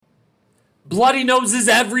Bloody noses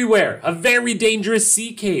everywhere. A very dangerous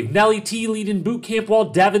sea cave. Nelly T leading boot camp while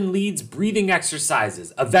Devin leads breathing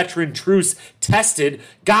exercises. A veteran truce tested.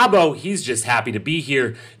 Gabo, he's just happy to be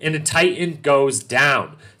here. And a Titan goes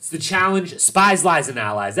down. It's the challenge, Spies, Lies, and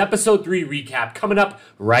Allies. Episode 3 recap coming up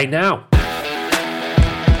right now.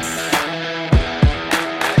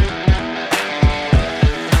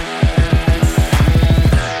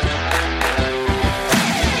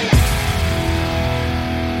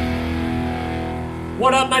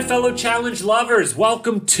 What up, my fellow challenge lovers?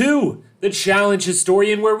 Welcome to the Challenge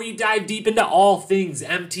Historian, where we dive deep into all things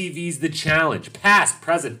MTV's The Challenge, past,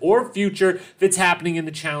 present, or future. If it's happening in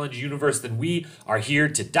the Challenge universe, then we are here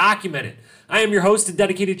to document it. I am your host and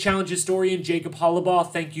dedicated Challenge Historian, Jacob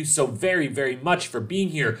Hollabaugh. Thank you so very, very much for being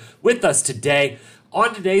here with us today.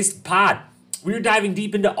 On today's pod, we're diving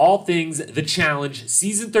deep into all things The Challenge,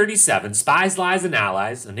 Season 37, Spies, Lies, and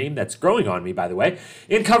Allies, a name that's growing on me, by the way,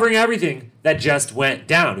 and covering everything that just went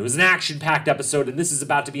down. It was an action-packed episode, and this is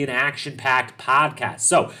about to be an action-packed podcast.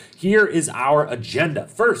 So here is our agenda.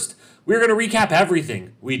 First, we're going to recap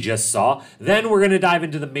everything we just saw. Then we're going to dive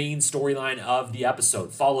into the main storyline of the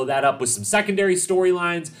episode. Follow that up with some secondary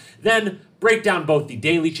storylines. Then break down both the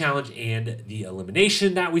daily challenge and the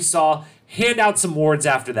elimination that we saw. Hand out some awards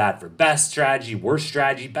after that for best strategy, worst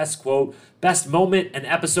strategy, best quote, best moment, and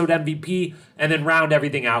episode MVP, and then round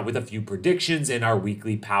everything out with a few predictions in our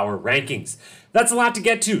weekly power rankings. That's a lot to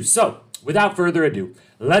get to, so without further ado,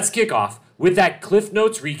 let's kick off with that Cliff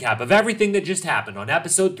Notes recap of everything that just happened on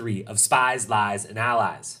episode 3 of Spies, Lies, and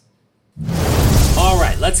Allies. All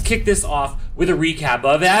right, let's kick this off with a recap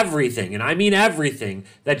of everything, and I mean everything,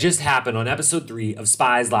 that just happened on episode 3 of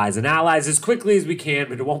Spies, Lies, and Allies as quickly as we can,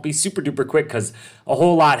 but it won't be super duper quick because a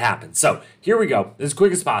whole lot happened. So here we go, as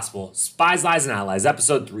quick as possible. Spies, Lies, and Allies,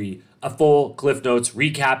 episode 3, a full Cliff Notes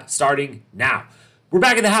recap starting now. We're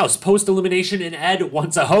back at the house post-elimination, and Ed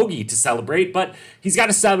wants a hoagie to celebrate, but he's got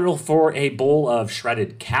to settle for a bowl of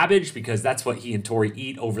shredded cabbage because that's what he and Tori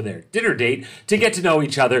eat over their dinner date to get to know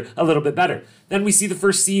each other a little bit better. Then we see the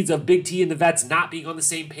first seeds of Big T and the vets not being on the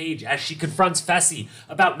same page as she confronts Fessy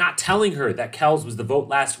about not telling her that Kells was the vote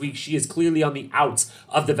last week. She is clearly on the outs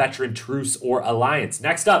of the veteran truce or alliance.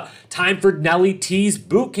 Next up, time for Nelly T's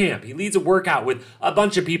boot camp. He leads a workout with a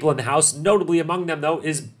bunch of people in the house. Notably among them, though,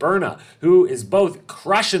 is Berna, who is both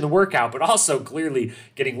crushing the workout, but also clearly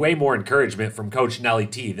getting way more encouragement from Coach Nelly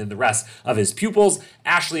T than the rest of his pupils.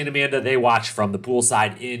 Ashley and Amanda, they watch from the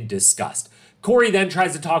poolside in disgust. Corey then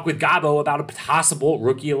tries to talk with Gabo about a possible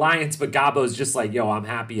rookie alliance, but Gabo's just like, yo, I'm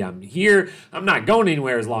happy I'm here. I'm not going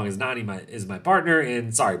anywhere as long as Nani is my partner,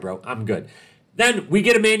 and sorry, bro, I'm good. Then we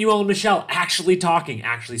get Emmanuel and Michelle actually talking,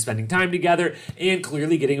 actually spending time together, and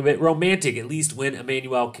clearly getting a bit romantic, at least when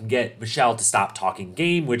Emmanuel can get Michelle to stop talking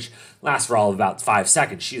game, which lasts for all of about 5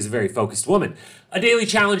 seconds. She is a very focused woman. A daily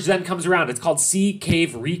challenge then comes around. It's called Sea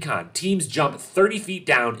Cave Recon. Teams jump 30 feet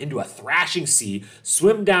down into a thrashing sea,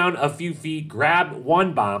 swim down a few feet, grab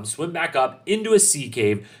one bomb, swim back up into a sea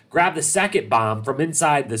cave, grab the second bomb from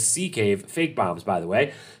inside the sea cave, fake bombs, by the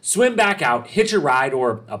way, swim back out, hitch a ride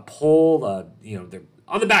or a pole, they're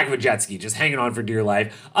on the back of a jet ski, just hanging on for dear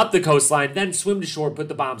life, up the coastline, then swim to shore, put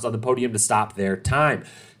the bombs on the podium to stop their time.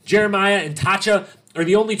 Jeremiah and Tatcha are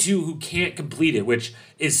the only two who can't complete it, which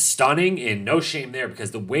is stunning and no shame there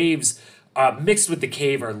because the waves mixed with the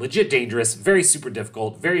cave are legit dangerous, very super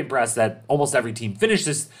difficult. Very impressed that almost every team finished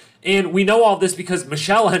this. And we know all this because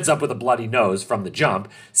Michelle ends up with a bloody nose from the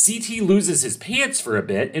jump. CT loses his pants for a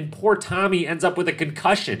bit, and poor Tommy ends up with a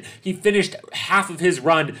concussion. He finished half of his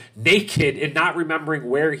run naked and not remembering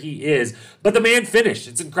where he is. But the man finished.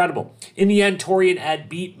 It's incredible. In the end, Tori and Ed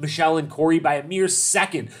beat Michelle and Corey by a mere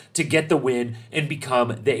second to get the win and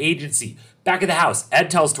become the agency. Back at the house, Ed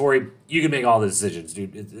tells Tori, you can make all the decisions,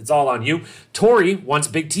 dude. It's all on you. Tori wants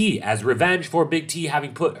Big T as revenge for Big T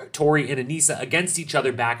having put Tori and Anissa against each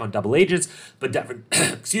other back on double agents, but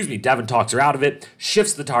Devin talks her out of it,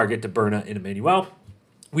 shifts the target to Berna and Emmanuel.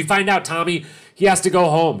 We find out Tommy, he has to go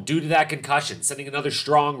home due to that concussion, sending another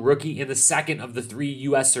strong rookie in the second of the 3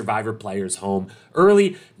 U.S. Survivor players home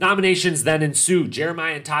early. Nominations then ensue.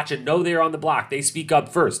 Jeremiah and Tatcha know they're on the block. They speak up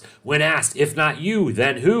first. When asked, if not you,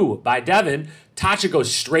 then who? By Devin, Tatcha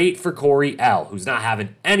goes straight for Corey L., who's not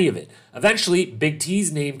having any of it. Eventually, Big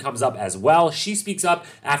T's name comes up as well. She speaks up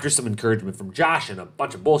after some encouragement from Josh and a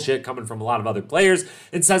bunch of bullshit coming from a lot of other players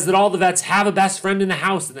and says that all the vets have a best friend in the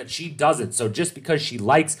house and that she doesn't. So just because she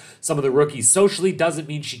likes some of the rookies socially doesn't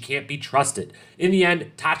mean she can't be trusted. In the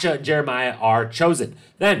end, Tatcha and Jeremiah are chosen.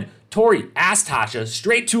 Then Tori asks Tatcha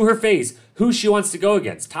straight to her face who she wants to go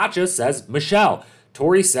against. Tatcha says Michelle.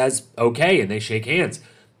 Tori says okay, and they shake hands.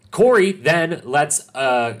 Corey then lets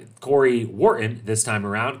Corey Wharton this time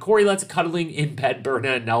around. Corey lets cuddling in bed Berna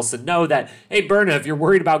and Nelson know that, hey, Berna, if you're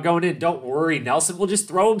worried about going in, don't worry. Nelson will just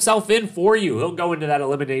throw himself in for you. He'll go into that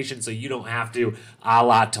elimination so you don't have to, a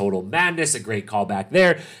la Total Madness. A great callback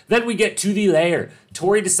there. Then we get to the lair.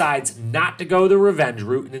 Tori decides not to go the revenge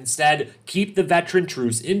route and instead keep the veteran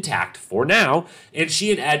truce intact for now, and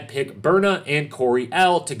she and Ed pick Berna and Corey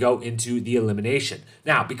L to go into the elimination.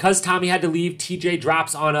 Now, because Tommy had to leave, TJ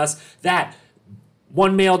drops on us that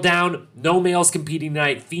one male down, no males competing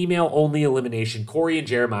tonight, female only elimination. Corey and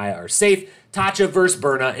Jeremiah are safe. Tatcha versus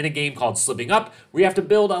Berna in a game called Slipping Up, where you have to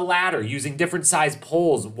build a ladder using different size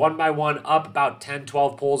poles, one by one up about 10,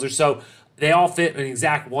 12 poles or so. They all fit in an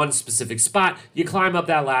exact one specific spot. You climb up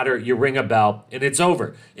that ladder, you ring a bell, and it's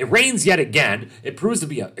over. It rains yet again. It proves to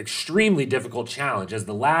be an extremely difficult challenge as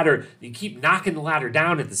the ladder, you keep knocking the ladder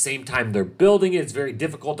down at the same time they're building it. It's very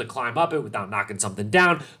difficult to climb up it without knocking something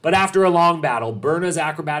down. But after a long battle, Berna's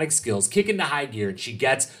acrobatic skills kick into high gear and she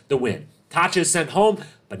gets the win. Tatcha is sent home,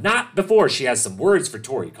 but not before she has some words for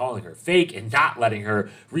Tori, calling her fake and not letting her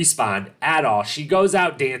respond at all. She goes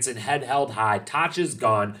out dancing, head held high. Tatcha's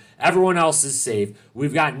gone. Everyone else is safe.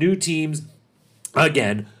 We've got new teams,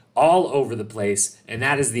 again, all over the place, and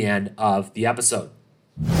that is the end of the episode.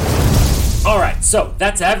 All right, so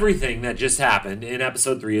that's everything that just happened in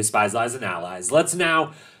episode 3 of Spies, Lies, and Allies. Let's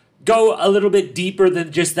now go a little bit deeper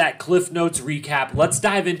than just that Cliff Notes recap. Let's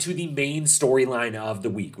dive into the main storyline of the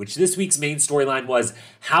week, which this week's main storyline was,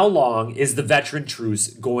 how long is the veteran truce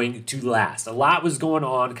going to last? A lot was going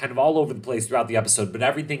on kind of all over the place throughout the episode, but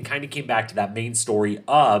everything kind of came back to that main story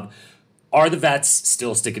of, are the vets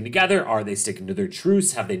still sticking together? Are they sticking to their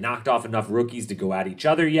truce? Have they knocked off enough rookies to go at each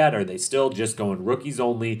other yet? Are they still just going rookies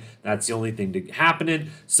only? That's the only thing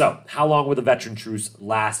happening. So, how long will the veteran truce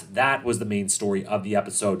last? That was the main story of the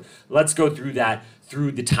episode. Let's go through that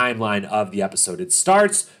through the timeline of the episode. It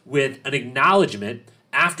starts with an acknowledgement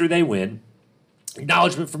after they win.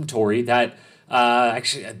 Acknowledgement from Tori that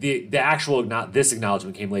this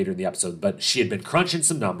acknowledgement came later in the episode, but she had been crunching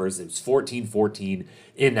some numbers. It was 14-14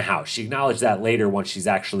 in the house. She acknowledged that later once she's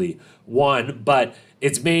actually won, but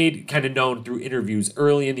it's made kind of known through interviews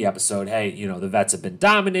early in the episode. Hey, the vets have been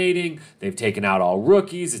dominating. They've taken out all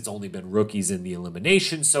rookies. It's only been rookies in the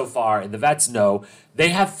elimination so far, and the vets know they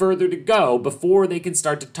have further to go before they can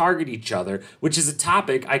start to target each other, which is a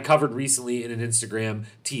topic I covered recently in an Instagram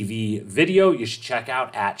TV video. You should check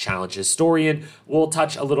out at Challenge Historian. We'll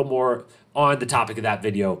touch a little more on the topic of that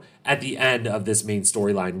video at the end of this main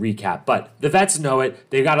storyline recap. But the vets know it.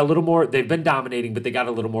 They've got a little more, they've been dominating, but they got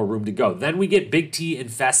a little more room to go. Then we get Big T and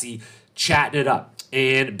Fessy chatting it up.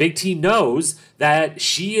 And Big T knows that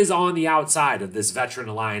she is on the outside of this veteran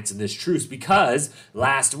alliance and this truce because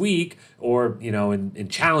last week, or, in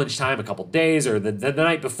challenge time, a couple days, or the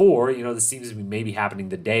night before, this seems to be maybe happening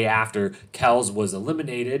the day after Kells was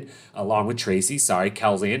eliminated, along with Tracy. Sorry,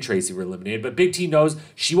 Kells and Tracy were eliminated. But Big T knows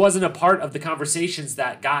she wasn't a part of the conversations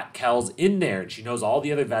that got Kells in there. And she knows all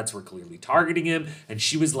the other vets were clearly targeting him, and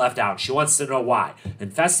she was left out. She wants to know why.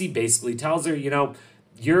 And Fessy basically tells her,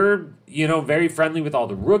 you're, very friendly with all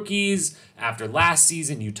the rookies. After last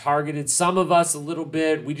season, you targeted some of us a little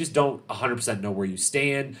bit. We just don't 100% know where you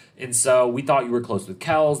stand. And so we thought you were close with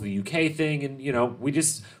Kells, the UK thing. And, we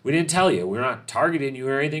didn't tell you. We're not targeting you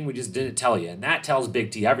or anything. We just didn't tell you. And that tells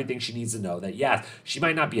Big T everything she needs to know, that, yes, she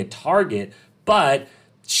might not be a target, but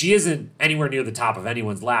she isn't anywhere near the top of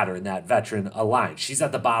anyone's ladder in that veteran alliance. She's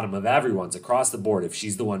at the bottom of everyone's across the board if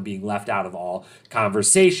she's the one being left out of all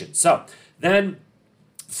conversation. So then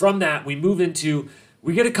from that, we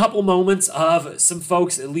get a couple moments of some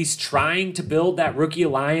folks at least trying to build that rookie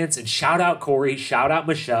alliance, and shout out Corey, shout out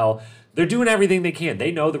Michelle. They're doing everything they can. They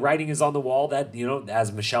know the writing is on the wall that,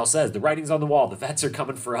 as Michelle says, the writing's on the wall. The vets are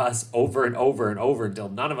coming for us over and over and over until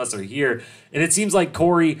none of us are here. And it seems like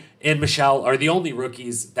Corey and Michelle are the only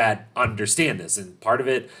rookies that understand this. And part of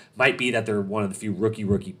it might be that they're one of the few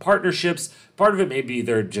rookie partnerships. Part of it may be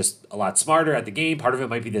they're just a lot smarter at the game. Part of it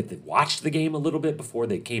might be that they watched the game a little bit before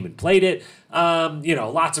they came and played it.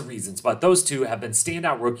 Lots of reasons. But those two have been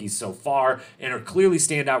standout rookies so far and are clearly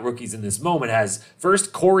standout rookies in this moment, as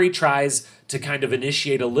first Corey tries to kind of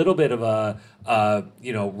initiate a little bit of a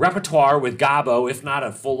repertoire with Gabo, if not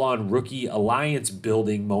a full-on rookie alliance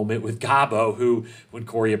building moment with Gabo, who, when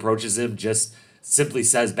Corey approaches him, just simply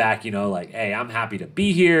says back, hey, I'm happy to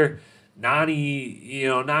be here. Nani,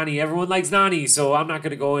 everyone likes Nani, so I'm not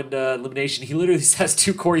going to go into elimination. He literally says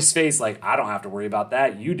to Corey's face, I don't have to worry about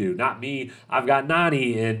that. You do, not me. I've got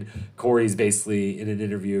Nani. And Corey's basically, in an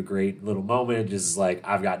interview, a great little moment, just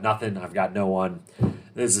I've got nothing. I've got no one.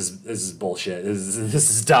 this is bullshit. This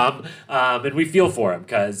is dumb. And we feel for him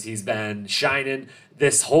because he's been shining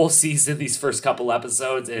this whole season, these first couple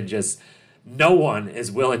episodes, and just no one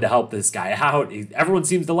is willing to help this guy out. Everyone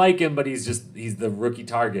seems to like him, but he's the rookie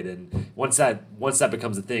target. And once that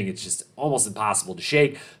becomes a thing, it's just almost impossible to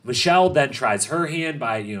shake. Michelle then tries her hand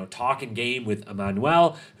by, talking game with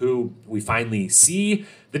Emmanuel, who we finally see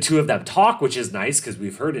the two of them talk, which is nice because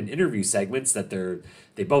we've heard in interview segments that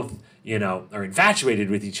they both, are infatuated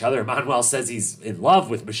with each other. Emmanuel says he's in love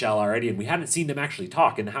with Michelle already, and we hadn't seen them actually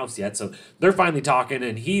talk in the house yet. So they're finally talking,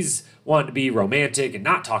 and he's wanting to be romantic and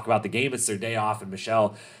not talk about the game. It's their day off, and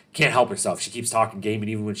Michelle can't help herself. She keeps talking game, and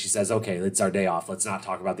even when she says, okay, it's our day off, let's not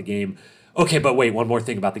talk about the game. Okay, but wait, one more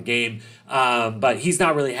thing about the game. But he's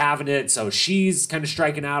not really having it, so she's kind of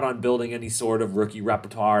striking out on building any sort of rookie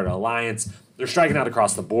repertoire or alliance. They're striking out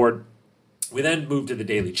across the board. We then move to the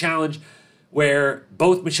daily challenge, where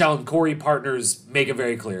both Michelle and Corey partners make it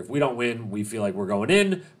very clear. If we don't win, we feel like we're going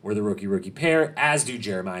in. We're the rookie pair, as do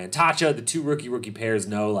Jeremiah and Tasha. The two rookie pairs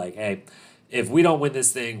know, like, hey, if we don't win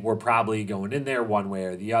this thing, we're probably going in there one way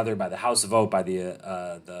or the other by the house of vote, by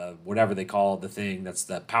the whatever they call the thing. That's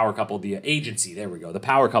the power couple, the agency. There we go. The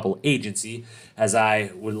power couple agency, as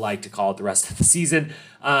I would like to call it the rest of the season.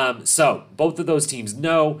 So both of those teams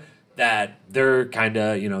know that they're kind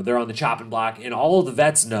of, they're on the chopping block, and all of the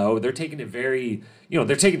vets know they're taking it very,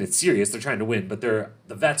 they're taking it serious. They're trying to win, but the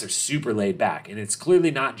vets are super laid back, and it's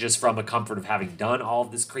clearly not just from a comfort of having done all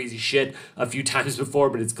of this crazy shit a few times before,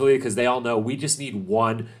 but it's clear because they all know we just need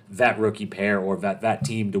one vet rookie pair or vet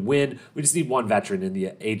team to win. We just need one veteran in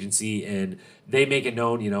the agency, and they make it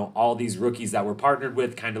known, all these rookies that we're partnered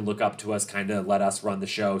with kind of look up to us, kind of let us run the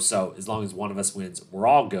show. So as long as one of us wins, we're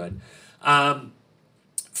all good.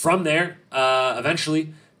 From there,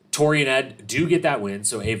 eventually, Tori and Ed do get that win,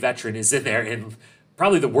 so a veteran is in there, and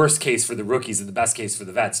probably the worst case for the rookies and the best case for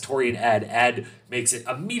the vets. Tori and Ed makes it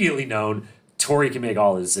immediately known Tori can make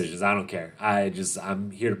all the decisions. I don't care. I'm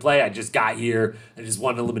here to play. I just got here. I just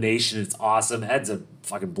won an elimination. It's awesome. Ed's a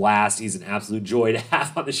fucking blast. He's an absolute joy to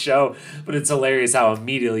have on the show, but it's hilarious how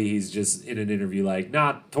immediately he's just in an interview like,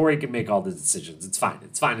 nah, Tori can make all the decisions. It's fine.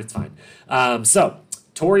 So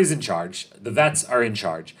Tori's in charge, the vets are in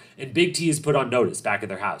charge, and Big T is put on notice back at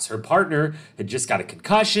their house. Her partner had just got a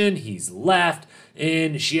concussion, he's left,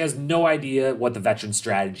 and she has no idea what the veteran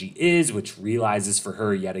strategy is, which realizes for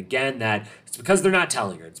her yet again that it's because they're not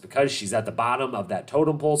telling her. It's because she's at the bottom of that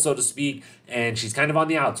totem pole, so to speak, and she's kind of on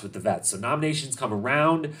the outs with the vets. So nominations come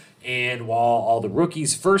around, and while all the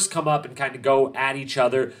rookies first come up and kind of go at each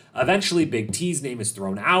other, eventually Big T's name is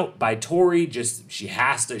thrown out by Tori. She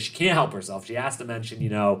can't help herself. She has to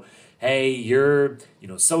mention, hey, you're,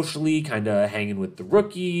 socially kind of hanging with the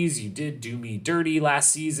rookies. You did do me dirty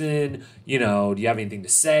last season. Do you have anything to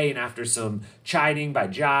say? And after some chiding by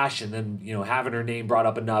Josh and then, having her name brought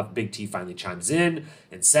up enough, Big T finally chimes in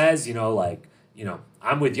and says,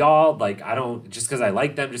 I'm with y'all. Like, I don't, just because I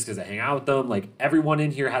like them, just because I hang out with them, like, everyone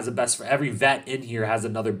in here has a best friend. Every vet in here has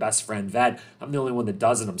another best friend vet. I'm the only one that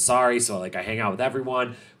doesn't. I'm sorry. So, I hang out with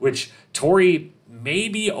everyone, which Tori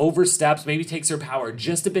maybe oversteps, maybe takes her power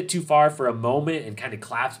just a bit too far for a moment and kind of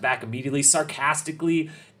claps back immediately, sarcastically,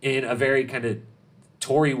 in a very kind of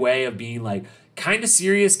Tori way of being like, kind of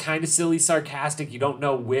serious, kind of silly, sarcastic. You don't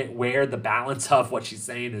know where the balance of what she's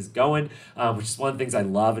saying is going, which is one of the things I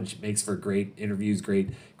love, and she makes for great interviews, great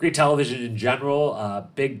television in general.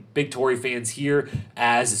 Big Tori fans here,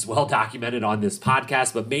 as is well documented on this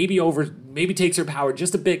podcast, but maybe takes her power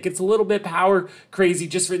just a bit, gets a little bit power crazy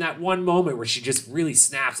just for that one moment where she just really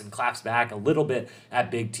snaps and claps back a little bit at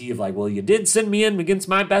Big T of like, well, you did send me in against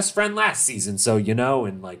my best friend last season, so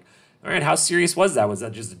and like, all right, how serious was that? Was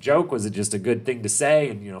that just a joke? Was it just a good thing to say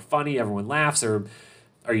and, funny, everyone laughs? Or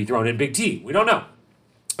are you throwing in Big T? We don't know.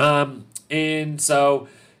 And so,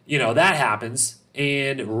 that happens.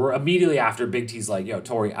 And immediately after, Big T's like, yo,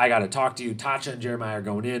 Tori, I got to talk to you. Tasha and Jeremiah are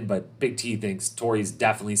going in, but Big T thinks Tori's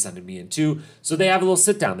definitely sending me in too. So they have a little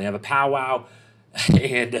sit down. They have a powwow.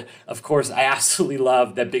 And, of course, I absolutely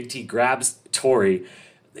love that Big T grabs Tori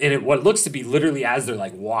and what looks to be literally as they're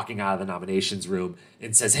like walking out of the nominations room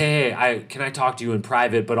and says, hey, can I talk to you in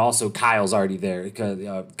private? But also Kyle's already there because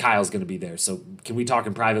Kyle's going to be there. So can we talk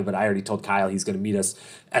in private? But I already told Kyle he's going to meet us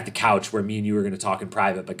at the couch where me and you are going to talk in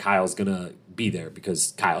private, but Kyle's going to be there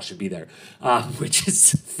because Kyle should be there, which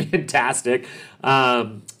is fantastic.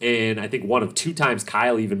 And I think one of two times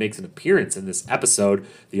Kyle even makes an appearance in this episode,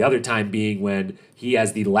 the other time being when he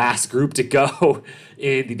has the last group to go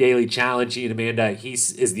in the daily challenge. He and Amanda,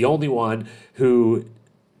 is the only one who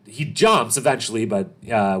he jumps eventually, but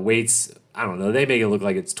waits I don't know, they make it look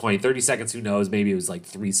like it's 20, 30 seconds, who knows, maybe it was like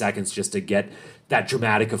 3 seconds just to get that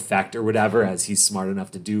dramatic effect or whatever, as he's smart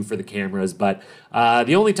enough to do for the cameras. But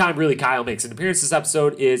the only time really Kyle makes an appearance this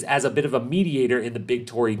episode is as a bit of a mediator in the Big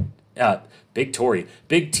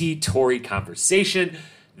T Tori conversation.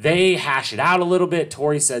 They hash it out a little bit.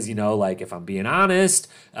 Tori says, like, if I'm being honest,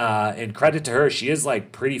 and credit to her, she is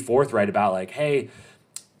like pretty forthright about like, hey,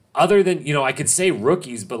 other than, I could say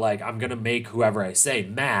rookies, but like, I'm going to make whoever I say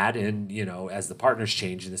mad. And, as the partners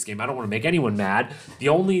change in this game, I don't want to make anyone mad. The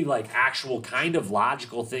only like actual kind of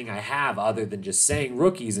logical thing I have other than just saying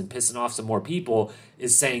rookies and pissing off some more people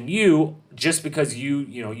is saying you, just because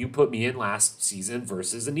you put me in last season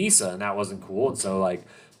versus Anissa, and that wasn't cool. And so like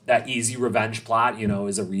that easy revenge plot,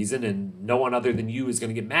 is a reason, and no one other than you is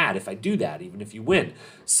going to get mad if I do that, even if you win.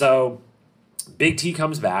 So Big T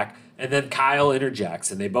comes back. And then Kyle interjects,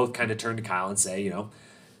 and they both kind of turn to Kyle and say,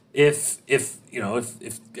 if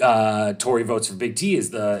Tori votes for Big T, is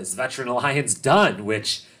the Veteran Alliance done?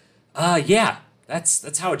 Which, yeah,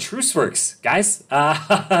 that's how a truce works, guys.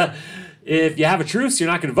 If you have a truce, you're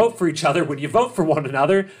not going to vote for each other. When you vote for one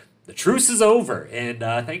another, the truce is over. And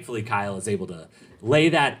thankfully, Kyle is able to lay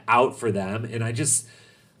that out for them. And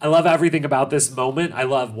I love everything about this moment. I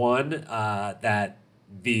love that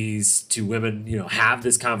these two women, have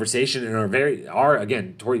this conversation and are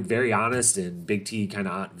again, Tori very honest and Big T kind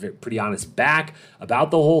of pretty honest back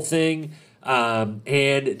about the whole thing.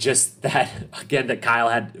 And just that, again, that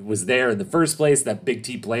Kyle was there in the first place, that Big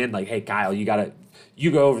T planned, like, hey, Kyle, you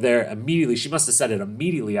go over there immediately. She must have said it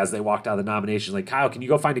immediately as they walked out of the nomination. Like, Kyle, can you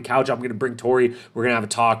go find a couch? I'm going to bring Tori. We're going to have a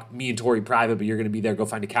talk, me and Tori private, but you're going to be there. Go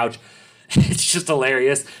find a couch. It's just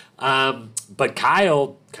hilarious. But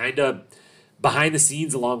Kyle kind of behind the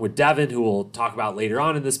scenes, along with Devin, who we'll talk about later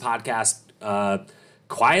on in this podcast,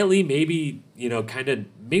 quietly maybe,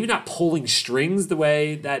 maybe not pulling strings the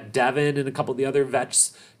way that Devin and a couple of the other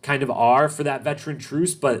vets kind of are for that veteran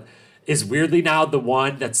truce, but is weirdly now the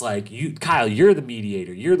one that's like, Kyle, you're the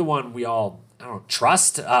mediator. You're the one we all,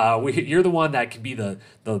 trust. You're the one that can be the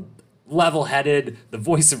level-headed, the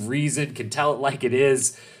voice of reason, can tell it like it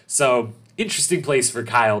is. So interesting place for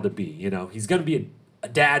Kyle to be. He's going to be a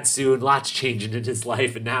dad soon, lots changing in his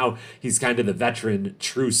life, and now he's kind of the veteran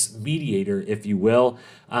truce mediator, if you will.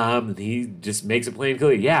 He just makes it plain and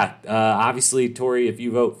clear. Yeah, obviously, Tori, if you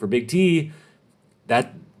vote for Big T,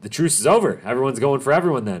 that the truce is over. Everyone's going for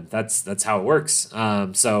everyone then. That's how it works.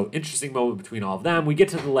 So interesting moment between all of them. We get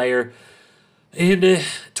to the lair, and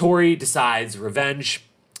Tori decides revenge,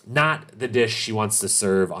 not the dish she wants to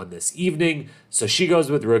serve on this evening. So she goes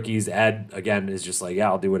with rookies. Ed, again, is just like, yeah,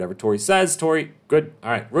 I'll do whatever Tori says. Tori, good. All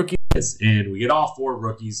right, rookies. And we get all 4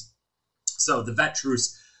 rookies. So the vet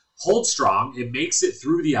truce holds strong. It makes it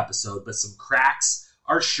through the episode, but some cracks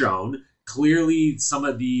are shown. Clearly, some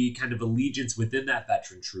of the kind of allegiance within that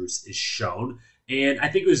veteran truce is shown. And I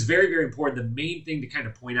think it was very, very important. The main thing to kind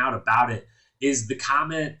of point out about it is the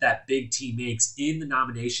comment that Big T makes in the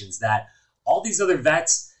nominations that all these other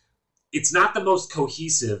vets, it's not the most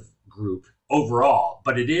cohesive group overall,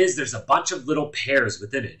 but there's a bunch of little pairs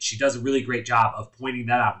within it. She does a really great job of pointing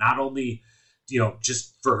that out, not only,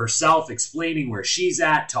 just for herself, explaining where she's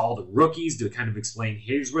at, to all the rookies to kind of explain,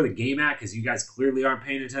 here's where the game at, because you guys clearly aren't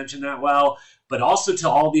paying attention that well, but also to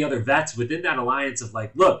all the other vets within that alliance of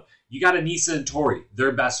like, look, you got Anissa and Tori,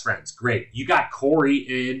 they're best friends. Great. You got Corey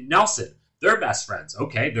and Nelson, they're best friends.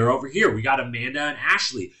 Okay, they're over here. We got Amanda and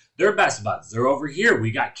Ashley, they're best buds. They're over here.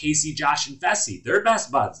 We got Casey, Josh, and Fessy. They're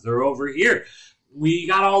best buds. They're over here. We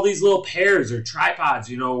got all these little pairs or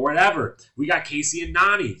tripods, whatever. We got Casey and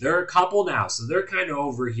Nani. They're a couple now, so they're kind of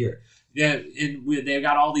over here. Yeah, and they've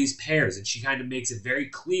got all these pairs, and she kind of makes it very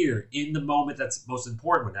clear in the moment that's most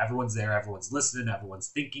important, when everyone's there, everyone's listening, everyone's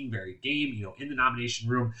thinking, very game, in the nomination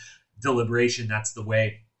room, deliberation, that's the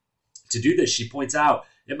way to do this. She points out,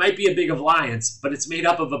 it might be a big alliance, but it's made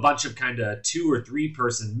up of a bunch of kind of 2 or 3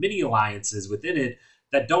 person mini alliances within it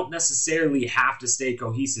that don't necessarily have to stay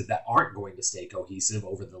cohesive, that aren't going to stay cohesive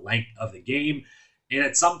over the length of the game. And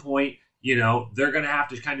at some point, they're going to have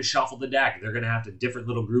to kind of shuffle the deck. They're going to have to, different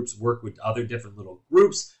little groups work with other different little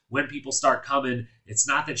groups. When people start coming, it's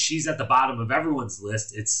not that she's at the bottom of everyone's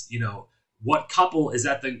list. It's, what couple is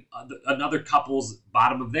at another couple's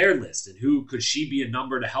bottom of their list, and who could she be a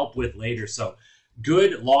number to help with later. So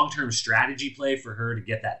good long-term strategy play for her to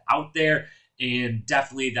get that out there, and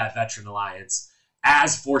definitely that veteran alliance,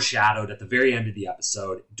 as foreshadowed at the very end of the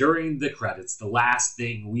episode. During the credits, the last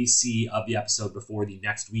thing we see of the episode before the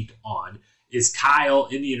next week on is Kyle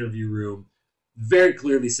in the interview room, very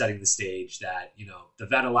clearly setting the stage that, the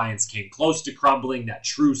vet alliance came close to crumbling, that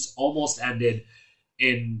truce almost ended,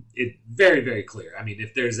 and it very, very clear. I mean,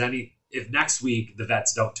 if there's any if next week the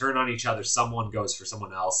vets don't turn on each other, someone goes for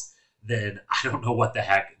someone else, then I don't know what the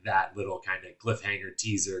heck that little kind of cliffhanger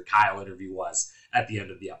teaser Kyle interview was at the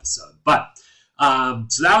end of the episode. But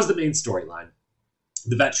so that was the main storyline.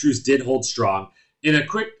 The vet truce did hold strong. In a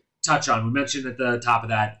quick touch on, we mentioned at the top of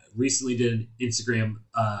that, recently did an Instagram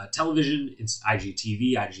television,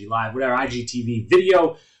 IGTV, IG Live, whatever, IGTV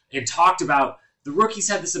video, and talked about the rookies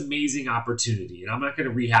had this amazing opportunity. And I'm not going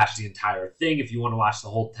to rehash the entire thing. If you want to watch the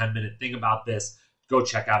whole 10-minute thing about this, go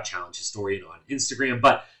check out Challenge Historian on Instagram.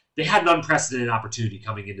 But they had an unprecedented opportunity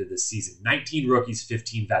coming into this season. 19 rookies,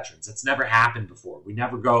 15 veterans. That's never happened before. We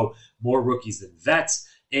never go more rookies than vets.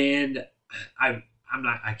 And I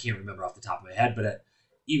can't remember off the top of my head, but at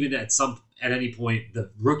any point,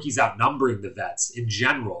 the rookies outnumbering the vets in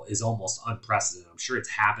general is almost unprecedented. I'm sure it's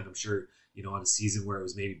happened. I'm sure, on a season where it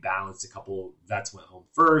was maybe balanced, a couple vets went home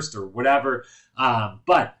first or whatever.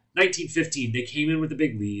 But 1915, they came in with a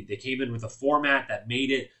big lead. They came in with a format that made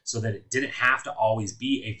it so that it didn't have to always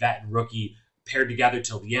be a vet and rookie paired together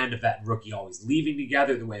till the end, a vet and rookie always leaving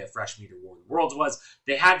together the way a Fresh Meat or War of the Worlds was.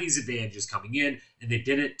 They had these advantages coming in, and they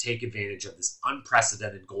didn't take advantage of this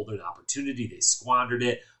unprecedented golden opportunity. They squandered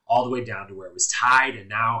it all the way down to where it was tied, and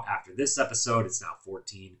now after this episode, it's now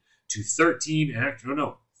 14-13, and actually,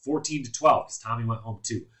 no, 14-12, because Tommy went home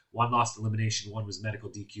too. One lost elimination, one was medical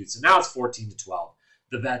DQ'd, so now it's 14-12.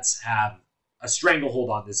 The vets have a stranglehold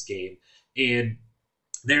on this game, and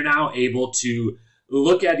they're now able to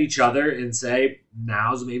look at each other and say,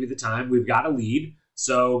 now's maybe the time. We've got a lead.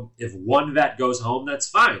 So if one vet goes home, that's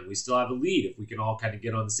fine. We still have a lead. If we can all kind of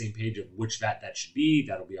get on the same page of which vet that should be,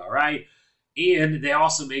 that'll be all right. And they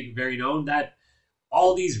also make it very known that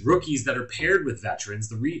all these rookies that are paired with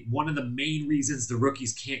veterans, one of the main reasons the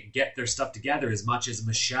rookies can't get their stuff together as much as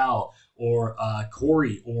Michelle or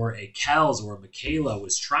Corey or a Kells or a Michaela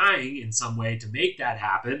was trying in some way to make that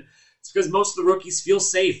happen, it's because most of the rookies feel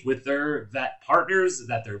safe with their vet partners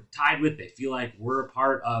that they're tied with. They feel like we're a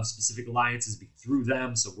part of specific alliances through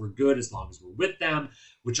them, so we're good as long as we're with them,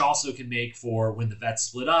 which also can make for when the vets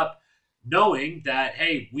split up, knowing that,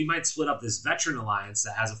 hey, we might split up this veteran alliance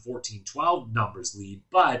that has a 14-12 numbers lead,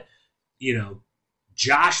 but,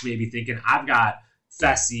 Josh may be thinking, I've got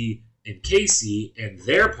Fessy and Casey and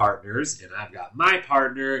their partners, and I've got my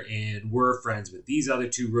partner, and we're friends with these other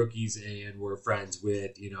two rookies, and we're friends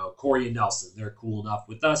with, Corey and Nelson. They're cool enough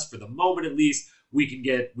with us for the moment, at least. We can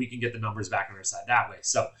get the numbers back on our side that way.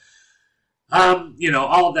 So,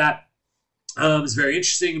 all of that is very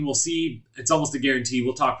interesting, and we'll see. It's almost a guarantee.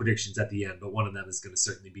 We'll talk predictions at the end, but one of them is going to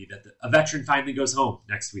certainly be that a veteran finally goes home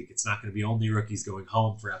next week. It's not going to be only rookies going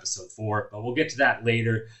home for episode 4, but we'll get to that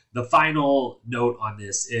later. The final note on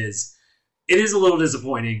this is it is a little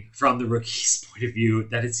disappointing from the rookies' point of view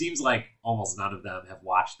that it seems like almost none of them have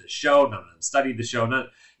watched this show. None of them studied the show.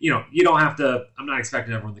 You don't have to. I'm not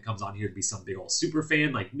expecting everyone that comes on here to be some big old super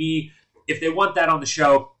fan like me. If they want that on the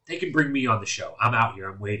show, they can bring me on the show. I'm out here.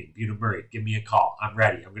 I'm waiting. Buda Murray, give me a call. I'm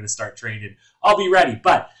ready. I'm going to start training. I'll be ready.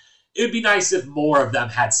 But it would be nice if more of them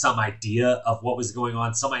had some idea of what was going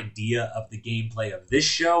on, some idea of the gameplay of this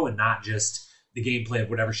show, and not just the gameplay of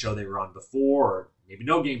whatever show they were on before, or maybe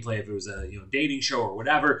no gameplay if it was a dating show or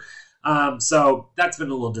whatever. So that's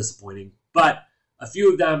been a little disappointing. But a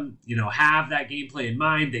few of them, have that gameplay in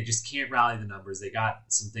mind. They just can't rally the numbers. They got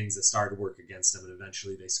some things that started to work against them, and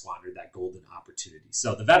eventually they squandered that golden opportunity.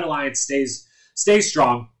 So the Vet Alliance stays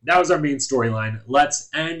strong. That was our main storyline. Let's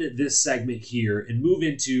end this segment here and move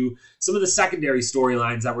into some of the secondary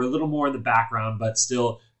storylines that were a little more in the background, but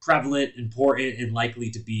still prevalent, important, and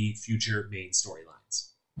likely to be future main storylines.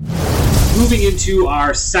 Moving into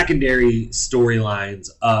our secondary storylines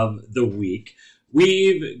of the week,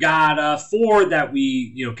 we've got 4 that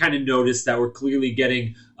we, kind of noticed that we're clearly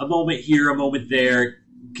getting a moment here, a moment there,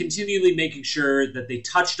 continually making sure that they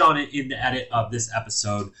touched on it in the edit of this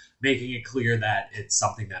episode, making it clear that it's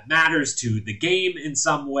something that matters to the game in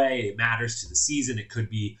some way. It matters to the season. It could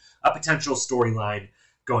be a potential storyline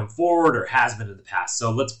going forward or has been in the past.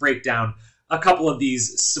 So let's break down a couple of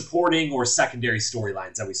these supporting or secondary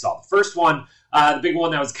storylines that we saw. The first one, the big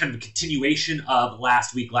one that was kind of a continuation of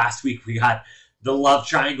last week. Last week we got the love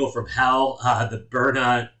triangle from hell, the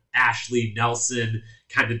Berna, Ashley, Nelson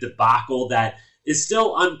kind of debacle that is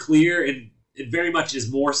still unclear, and it very much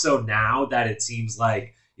is more so now that it seems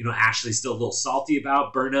like, Ashley's still a little salty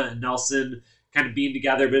about Berna and Nelson kind of being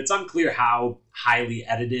together, but it's unclear how highly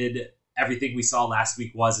edited everything we saw last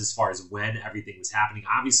week was as far as when everything was happening.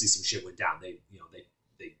 Obviously some shit went down. They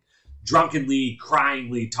drunkenly,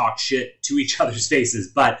 cryingly talked shit to each other's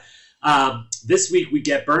faces, but this week we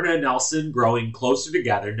get Berna and Nelson growing closer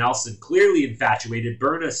together. Nelson clearly infatuated.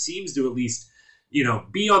 Berna seems to at least,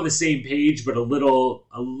 be on the same page, but a little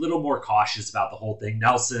more cautious about the whole thing.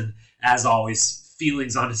 Nelson, as always,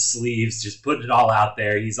 feelings on his sleeves, just putting it all out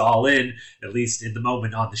there. He's all in, at least in the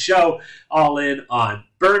moment on the show, all in on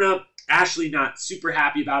Berna. Ashley not super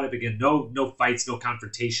happy about it. Again, no fights, no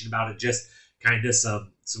confrontation about it. Just kind of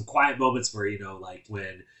some quiet moments where, like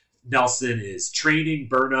when Nelson is training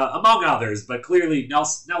Berna, among others, but clearly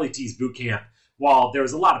Nelly T's boot camp, while there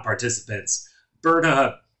was a lot of participants,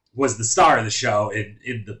 Berna was the star of the show in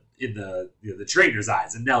the trainer's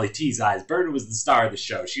eyes, and Nelly T's eyes. Berna was the star of the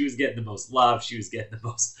show. She was getting the most love. She was getting the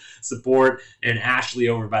most support. And Ashley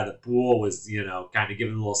over by the pool was, kind of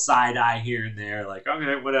giving a little side eye here and there, like,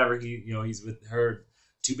 okay, whatever. He's with her.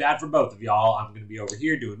 Too bad for both of y'all. I'm going to be over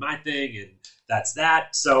here doing my thing, and that's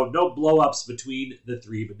that. So no blow-ups between the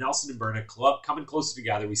three, but Nelson and Berna coming closer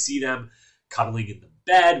together. We see them cuddling in the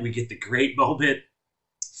bed. We get the great moment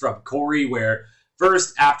from Corey where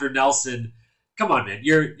first, after Nelson, come on, man,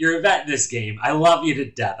 you're a vet in this game. I love you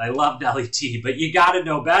to death. I love Nelly T, but you got to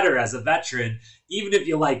know better as a veteran, even if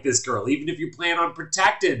you like this girl, even if you plan on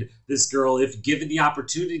protecting this girl, if given the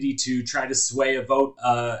opportunity to try to sway a vote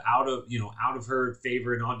out of her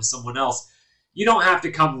favor and onto someone else, you don't have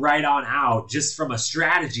to come right on out just from a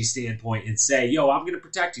strategy standpoint and say, yo, I'm going to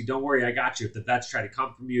protect you. Don't worry, I got you. If the vets try to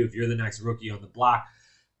come from you, if you're the next rookie on the block,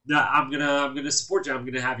 no, I'm gonna support you. I'm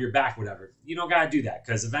gonna have your back, whatever. You don't gotta do that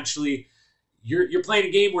because eventually you're playing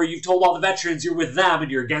a game where you've told all the veterans you're with them and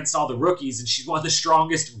you're against all the rookies, and she's one of the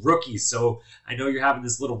strongest rookies. So I know you're having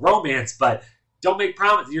this little romance, but don't make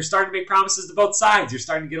promises. You're starting to make promises to both sides. You're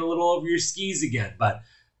starting to get a little over your skis again. But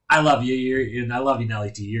I love you. And I love you, Nelly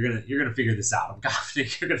T. You're gonna figure this out. I'm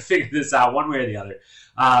confident you're gonna figure this out one way or the other.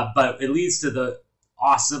 But it leads to the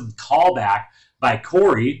awesome callback by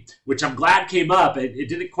Corey, which I'm glad came up. It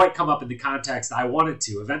didn't quite come up in the context I wanted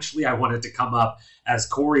to. Eventually, I wanted to come up as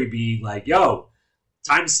Corey being like, yo,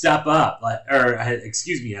 time to step up.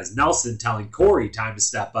 As Nelson telling Corey, time to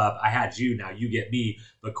step up. I had you, now you get me.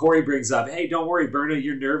 But Corey brings up, hey, don't worry, Berna,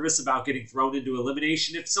 you're nervous about getting thrown into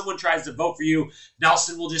elimination. If someone tries to vote for you,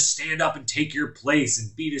 Nelson will just stand up and take your place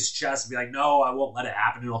and beat his chest and be like, no, I won't let it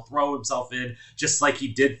happen. And he'll throw himself in just like he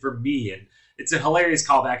did for me. And it's a hilarious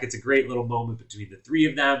callback. It's a great little moment between the three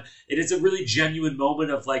of them. It is a really genuine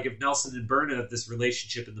moment of like if Nelson and Berna, if this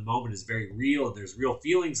relationship in the moment is very real and there's real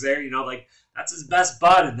feelings there, like that's his best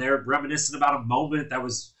bud. And they're reminiscent about a moment that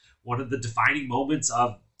was one of the defining moments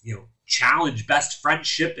of, challenge best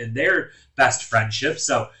friendship and their best friendship.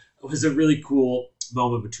 So it was a really cool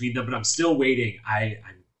moment between them, but I'm still waiting.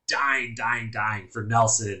 I'm dying for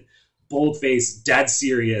Nelson, bold-faced, dead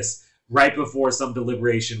serious, right before some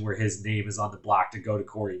deliberation where his name is on the block to go to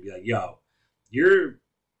Corey and be like, yo, you're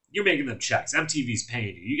making them checks. MTV's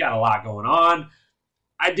paying you. You got a lot going on.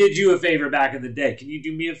 I did you a favor back in the day. Can you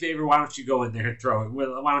do me a favor? Why don't you go in there and throw it?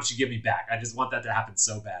 Why don't you give me back? I just want that to happen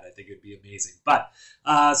so bad. I think it'd be amazing. But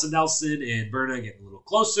so Nelson and Berna getting a little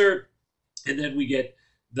closer. And then we get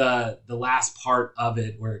the last part of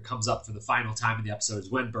it where it comes up for the final time in the episode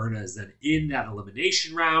is when Berna is then in that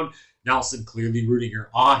elimination round. Nelson clearly rooting her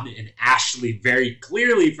on, and Ashley very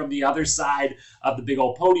clearly from the other side of the big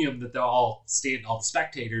old podium that all the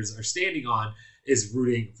spectators are standing on, is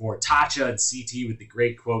rooting for Tasha and CT with the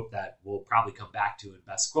great quote that we'll probably come back to in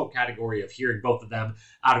best quote category of hearing both of them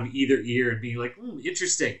out of either ear and being like,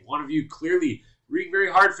 interesting. One of you clearly rooting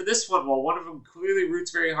very hard for this one, while one of them clearly roots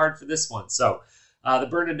very hard for this one. So the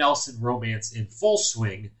Berna Nelson romance in full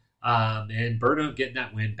swing, and Berna getting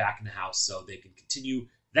that win back in the house so they can continue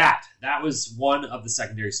that. That was one of the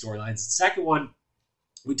secondary storylines. The second one,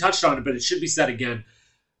 we touched on it, but it should be said again,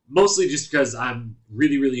 mostly just because I'm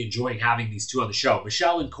really, really enjoying having these two on the show.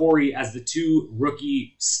 Michelle and Corey as the two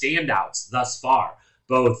rookie standouts thus far.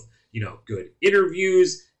 Both, good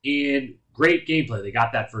interviews and great gameplay. They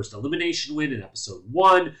got that first elimination win in episode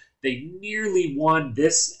 1. They nearly won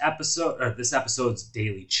this episode's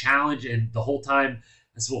daily challenge, and the whole time,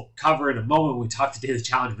 as we'll cover in a moment when we talk to daily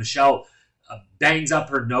challenge, Michelle bangs up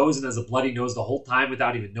her nose and has a bloody nose the whole time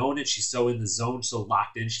without even knowing it. She's so in the zone, so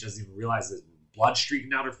locked in, she doesn't even realize there's blood streaking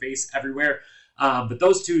down her face everywhere. But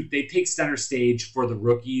those two, they take center stage for the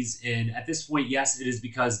rookies. And at this point, yes, it is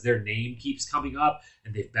because their name keeps coming up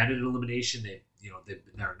and they've been in elimination.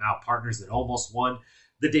 They're now partners that almost won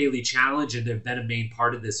the daily challenge, and they've been a main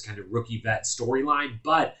part of this kind of rookie vet storyline.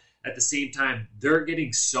 But at the same time, they're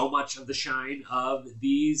getting so much of the shine of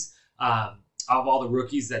these, of all the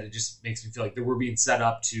rookies, that it just makes me feel like we're being set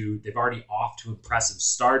up they've already off to impressive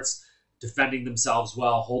starts, defending themselves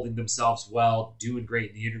well, holding themselves well, doing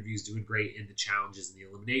great in the interviews, doing great in the challenges and the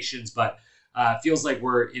eliminations. But Feels like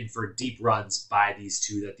we're in for deep runs by these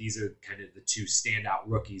two, that these are kind of the two standout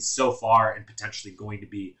rookies so far and potentially going to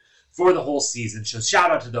be for the whole season. So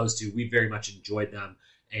shout out to those two. We very much enjoyed them.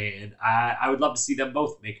 And I would love to see them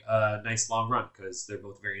both make a nice long run because they're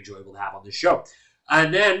both very enjoyable to have on this show.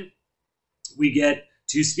 And then we get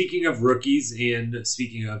to, speaking of rookies and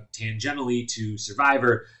speaking of tangentially to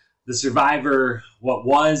Survivor, the Survivor, what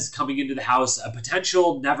was coming into the house, a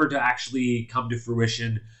potential never to actually come to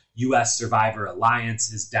fruition U.S. Survivor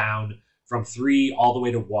Alliance is down from 3 all the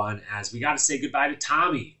way to 1 as we got to say goodbye to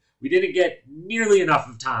Tommy. We didn't get nearly enough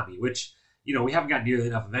of Tommy, which, you know, we haven't got nearly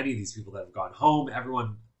enough of any of these people that have gone home.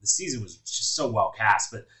 Everyone, the season was just so well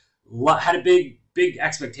cast, but had a big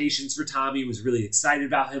expectations for Tommy, was really excited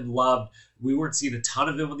about him, loved. We weren't seeing a ton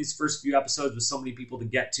of him on these first few episodes with so many people to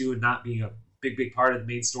get to and not being a big part of the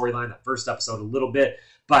main storyline. That first episode a little bit,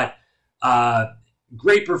 but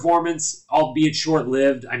great performance, albeit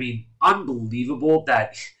short-lived. I mean, unbelievable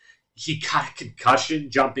that he got a concussion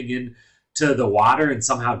jumping into the water and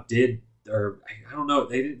somehow did, or I don't know,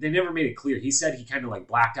 they never made it clear. He said he kind of like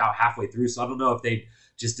blacked out halfway through, so I don't know if they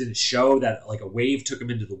just didn't show that like a wave took him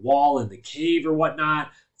into the wall in the cave or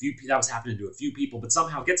whatnot. That was happening to a few people, but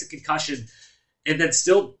somehow gets a concussion and then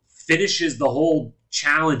still finishes the whole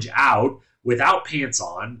challenge out without pants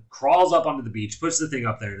on, crawls up onto the beach, puts the thing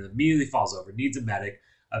up there, and immediately falls over, needs a medic.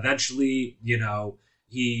 Eventually, you know,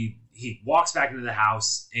 he walks back into the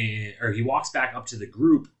house, or he walks back up to the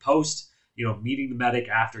group post, you know, meeting the medic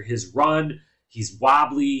after his run. He's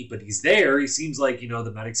wobbly, but he's there. He seems like, you know,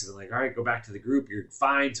 the medics have been like, all right, go back to the group. You're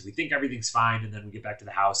fine. So we think everything's fine. And then we get back to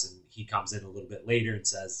the house and he comes in a little bit later and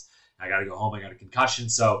says, I got to go home. I got a concussion.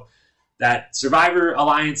 So that Survivor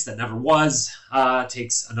Alliance that never was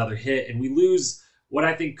takes another hit. And we lose what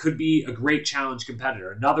I think could be a great challenge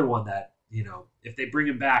competitor. Another one that, you know, if they bring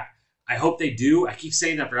him back, I hope they do. I keep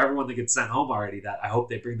saying that for everyone that gets sent home already, that I hope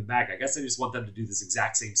they bring them back. I guess I just want them to do this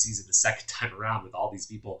exact same season the second time around with all these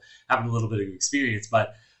people having a little bit of experience.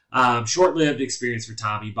 But short-lived experience for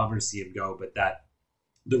Tommy. Bummer to see him go. But that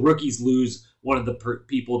the rookies lose one of the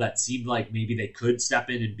people that seemed like maybe they could step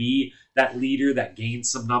in and be that leader that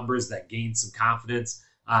gains some numbers, that gains some confidence.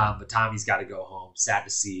 But Tommy's got to go home. Sad to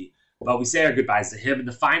see. But we say our goodbyes to him. And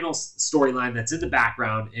the final storyline that's in the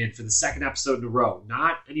background, and for the second episode in a row,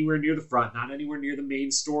 not anywhere near the front, not anywhere near the main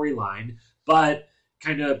storyline, but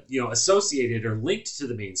kind of, you know, associated or linked to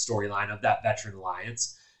the main storyline of that Veteran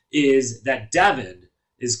Alliance, is that Devin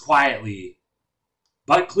is quietly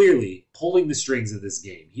but clearly pulling the strings of this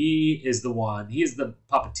game. He is the one, he is the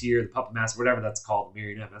puppeteer, the puppet master, whatever that's called, the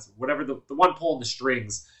marionette master, whatever, the one pulling the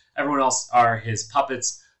strings. Everyone else are his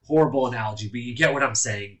puppets. Horrible analogy, but you get what I'm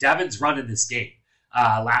saying. Devin's running this game.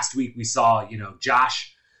 Last week we saw, you know,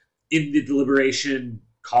 Josh in the deliberation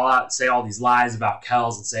call out, say all these lies about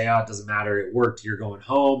Kells and say, oh, it doesn't matter, it worked, you're going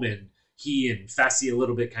home. And he and Fessy a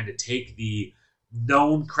little bit kind of take the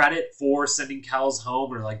known credit for sending Kells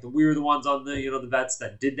home, or like we were the ones on the, you know, the vets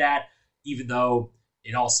that did that, even though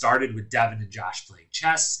it all started with Devin and Josh playing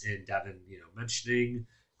chess and Devin, you know, mentioning,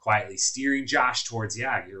 quietly steering Josh towards,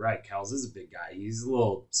 yeah, you're right, Kells is a big guy. He's a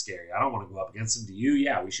little scary. I don't want to go up against him. Do you?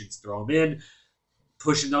 Yeah, we should throw him in.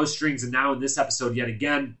 Pushing those strings. And now in this episode, yet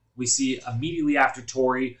again, we see immediately after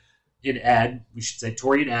Tori and Ed, we should say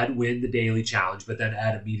Tori and Ed win the daily challenge, but then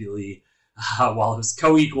Ed immediately, while it was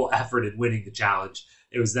co-equal effort in winning the challenge,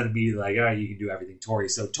 it was then immediately like, oh, you can do everything, Tori.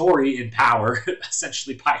 So Tori, in power,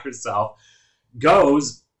 essentially by herself,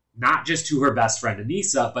 goes not just to her best friend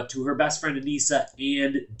Anissa, but to her best friend Anissa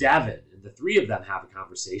and Devin. And the three of them have a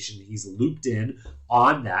conversation. He's looped in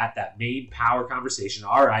on that main power conversation.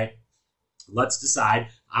 All right, let's decide.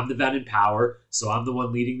 I'm the vet in power, so I'm the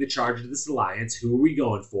one leading the charge of this alliance. Who are we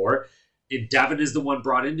going for? And Devin is the one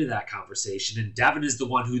brought into that conversation. And Devin is the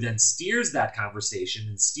one who then steers that conversation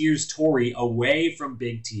and steers Tori away from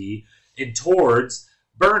Big T and towards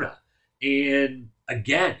Berna. And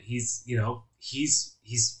again, he's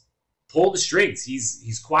pulling the strings.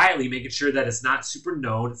 He's quietly making sure that it's not super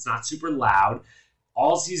known, it's not super loud.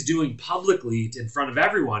 All he's doing publicly in front of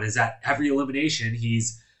everyone is at every elimination,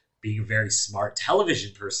 he's being a very smart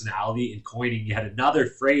television personality and coining yet another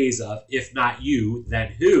phrase of, if not you,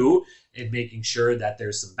 then who? And making sure that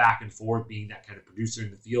there's some back and forth, being that kind of producer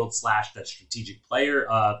in the field / that strategic player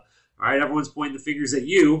of, all right, everyone's pointing the fingers at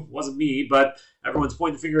you. It wasn't me, but everyone's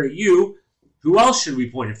pointing the finger at you. Who else should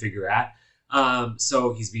we point a finger at?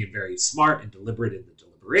 So he's being very smart and deliberate in the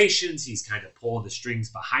deliberations. He's kind of pulling the strings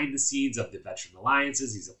behind the scenes of the Veteran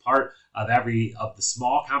Alliances. He's a part of every of the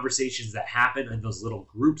small conversations that happen in those little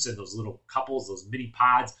groups and those little couples, those mini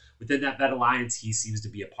pods within that Vet Alliance. He seems to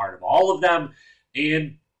be a part of all of them.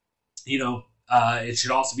 And, you know, It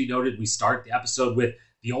should also be noted we start the episode with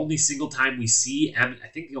the only single time we see Emmy. I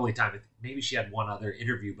think the only time, maybe she had one other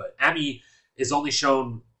interview, but Emmy is only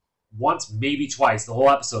shown once, maybe twice, the whole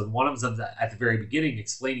episode. One of them at the very beginning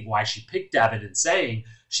explaining why she picked Devin and saying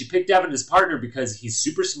she picked Devin as partner because he's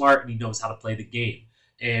super smart and he knows how to play the game.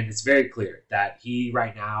 And it's very clear that he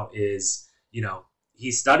right now is,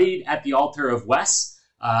 he studied at the altar of Wes,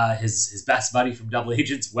 his best buddy from Double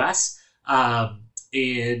Agents, Wes. And,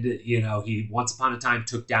 he once upon a time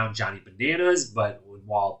took down Johnny Bananas, but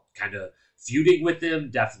while kind of feuding with him,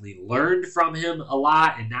 definitely learned from him a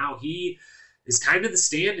lot. And now he is kind of the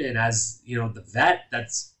stand-in as, the vet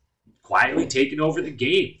that's quietly taken over the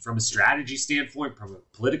game from a strategy standpoint, from a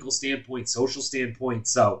political standpoint, social standpoint.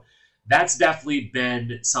 So that's definitely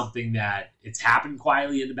been something that it's happened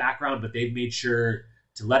quietly in the background, but they've made sure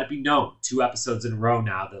to let it be known 2 episodes in a row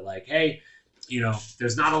now that like, hey,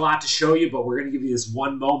 there's not a lot to show you, but we're going to give you this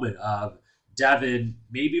one moment of Devin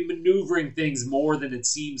maybe maneuvering things more than it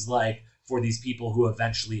seems like for these people who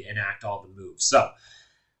eventually enact all the moves. So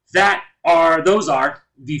those are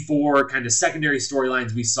the 4 kind of secondary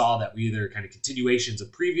storylines we saw that were either kind of continuations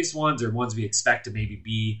of previous ones or ones we expect to maybe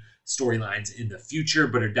be storylines in the future,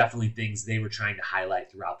 but are definitely things they were trying to highlight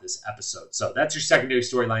throughout this episode. So that's your secondary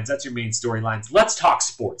storylines. That's your main storylines. Let's talk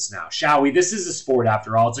sports now, shall we? This is a sport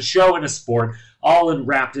after all. It's a show and a sport all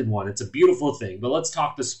wrapped in one. It's a beautiful thing, but let's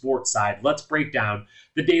talk the sports side. Let's break down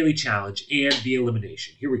the daily challenge and the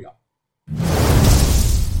elimination. Here we go.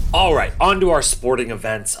 All right, on to our sporting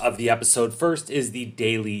events of the episode. First is the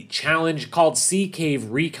daily challenge called Sea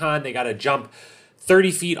Cave Recon. They got to jump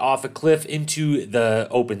 30 feet off a cliff into the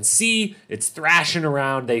open sea. It's thrashing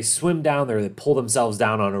around. They swim down there. They pull themselves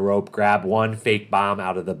down on a rope, grab one fake bomb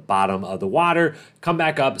out of the bottom of the water, come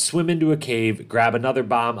back up, swim into a cave, grab another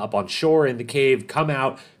bomb up on shore in the cave, come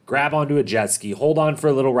out, grab onto a jet ski, hold on for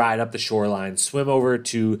a little ride up the shoreline, swim over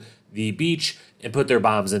to the beach, and put their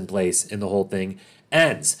bombs in place, and the whole thing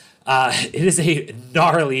ends. It is a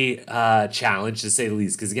gnarly challenge, to say the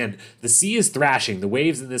least, because, again, the sea is thrashing. The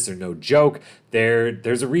waves in this are no joke.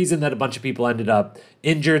 There's a reason that a bunch of people ended up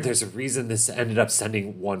injured. There's a reason this ended up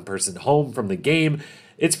sending one person home from the game.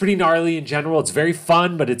 It's pretty gnarly in general. It's very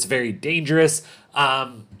fun, but it's very dangerous.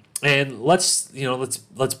 And let's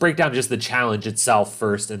break down just the challenge itself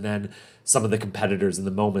first, and then some of the competitors and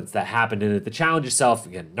the moments that happened in it. The challenge itself,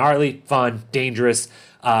 again, gnarly, fun, dangerous.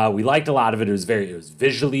 We liked a lot of it. It was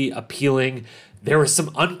visually appealing. There were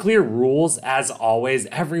some unclear rules, as always.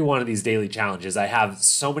 Every one of these daily challenges, I have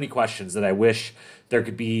so many questions that I wish there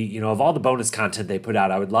could be, of all the bonus content they put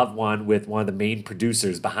out, I would love one with one of the main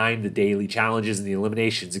producers behind the daily challenges and the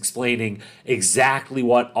eliminations explaining exactly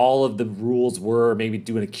what all of the rules were, maybe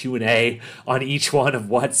doing a Q&A on each one of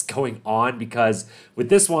what's going on, because with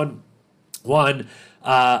this one,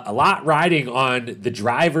 a lot riding on the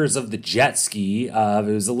drivers of the jet ski. It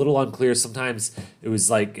was a little unclear. Sometimes it was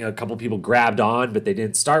like a couple people grabbed on, but they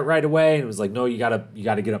didn't start right away. And it was like, no, you gotta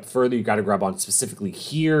get up further. You gotta grab on specifically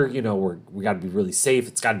here. We gotta be really safe.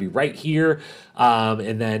 It's gotta be right here.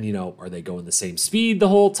 And then, are they going the same speed the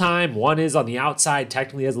whole time? One is on the outside,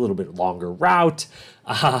 technically has a little bit longer route.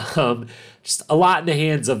 Just a lot in the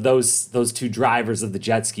hands of those 2 drivers of the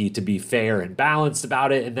jet ski to be fair and balanced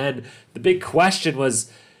about it. And then the big question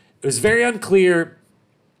was, it was very unclear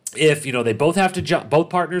if, they both have to jump, both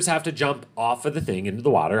partners have to jump off of the thing into the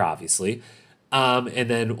water, obviously. And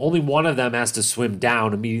then only one of them has to swim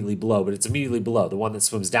down immediately below, but it's immediately below. The one that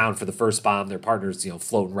swims down for the first bomb, their partner's,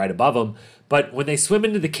 floating right above them. But when they swim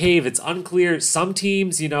into the cave, it's unclear. Some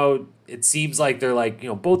teams, it seems like they're like,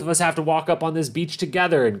 both of us have to walk up on this beach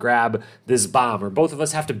together and grab this bomb, or both of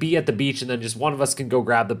us have to be at the beach and then just one of us can go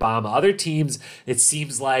grab the bomb. Other teams, it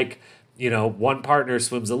seems like, one partner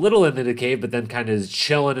swims a little into the cave, but then kind of is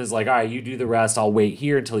chilling, is like, all right, you do the rest. I'll wait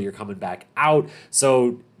here until you're coming back out.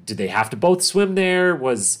 So did they have to both swim there?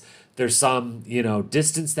 Was there some,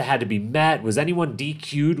 distance that had to be met? Was anyone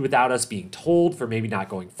DQ'd without us being told for maybe not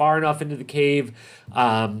going far enough into the cave?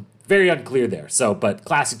 Very unclear there. So, but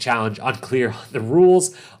classic challenge, unclear on the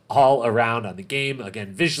rules all around on the game.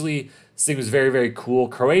 Again, visually, this thing was very, very cool.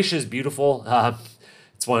 Croatia is beautiful.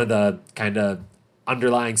 It's one of the kind of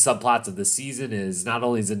underlying subplots of the season is not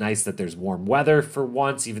only is it nice that there's warm weather for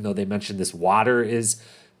once, even though they mentioned this water is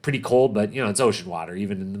pretty cold, but it's ocean water.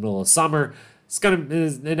 Even in the middle of summer,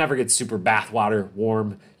 it never gets super bathwater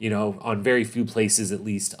warm, on very few places at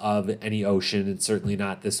least of any ocean, and certainly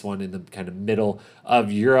not this one in the kind of middle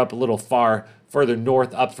of Europe, a little further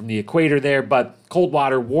north up from the equator there. But cold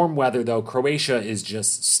water, warm weather though. Croatia is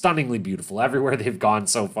just stunningly beautiful everywhere they've gone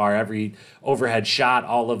so far. Every overhead shot,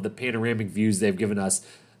 all of the panoramic views they've given us,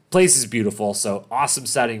 Place is beautiful, so awesome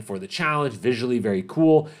setting for the challenge, visually very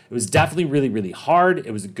cool. It was definitely really, really hard.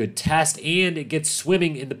 It was a good test, and it gets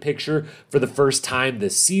swimming in the picture for the first time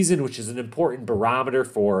this season, which is an important barometer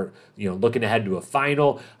for, looking ahead to a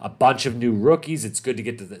final. A bunch of new rookies. It's good to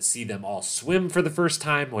get to see them all swim for the first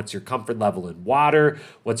time. What's your comfort level in water?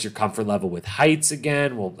 What's your comfort level with heights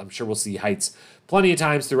again? Well, I'm sure we'll see heights plenty of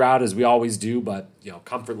times throughout, as we always do, but,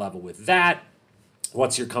 comfort level with that.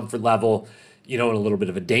 What's your comfort level in a little bit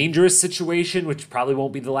of a dangerous situation, which probably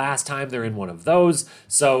won't be the last time they're in one of those.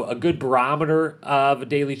 So a good barometer of a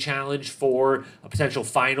daily challenge for a potential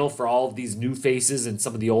final for all of these new faces and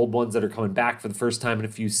some of the old ones that are coming back for the first time in a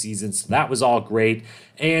few seasons. So that was all great.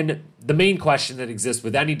 And the main question that exists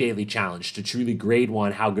with any daily challenge to truly grade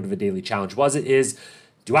one, how good of a daily challenge was it, is,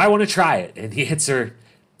 do I want to try it? And the answer,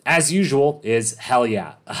 as usual, is hell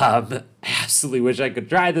yeah. Absolutely wish I could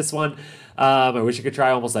try this one. I wish I could try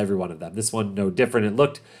almost every one of them. This one, no different. It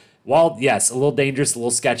looked, well, yes, a little dangerous, a little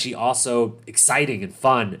sketchy, also exciting and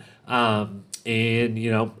fun.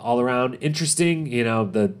 And, all around interesting.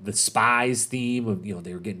 The Spies theme of,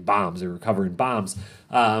 they were getting bombs, they were recovering bombs,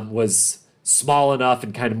 was small enough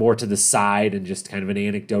and kind of more to the side, and just kind of an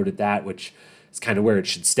anecdote at that, which is kind of where it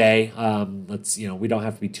should stay. We don't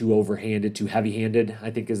have to be too overhanded, too heavy-handed, I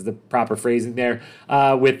think is the proper phrasing there,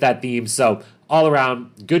 with that theme. So all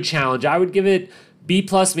around, good challenge. I would give it B+,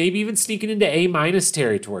 maybe even sneaking into A-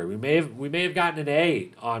 territory. We may have gotten an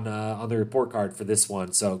A on the report card for this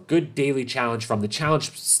one. So good daily challenge from the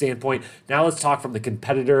challenge standpoint. Now let's talk from the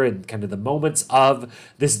competitor and kind of the moments of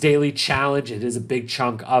this daily challenge. It is a big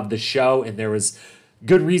chunk of the show, and there was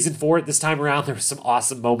good reason for it this time around. There were some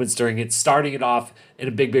awesome moments during it, starting it off in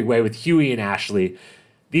a big, big way with Huey and Ashley.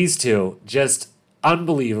 These two, just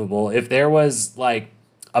unbelievable. If there was like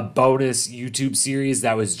a bonus YouTube series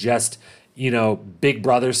that was just, Big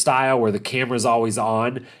Brother style, where the camera's always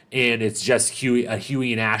on and it's just a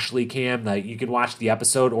Huey and Ashley cam, like, you can watch the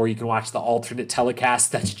episode, or you can watch the alternate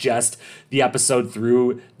telecast that's just the episode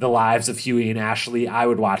through the lives of Huey and Ashley. I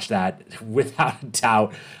would watch that without a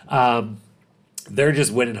doubt. They're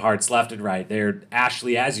just winning hearts left and right. They're,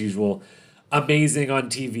 Ashley, as usual, amazing on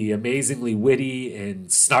TV, amazingly witty and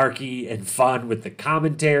snarky and fun with the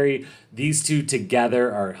commentary. These two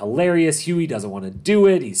together are hilarious. Huey doesn't want to do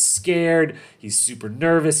it. He's scared. He's super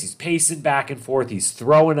nervous. He's pacing back and forth. He's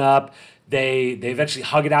throwing up. They eventually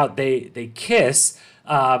hug it out. They kiss,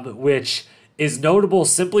 which is notable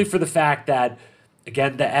simply for the fact that,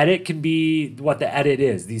 again, the edit can be what the edit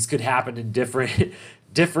is. These could happen in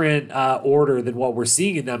different order than what we're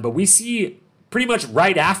seeing in them, but we see pretty much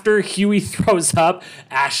right after Huey throws up,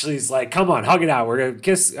 Ashley's like, come on, hug it out. We're going to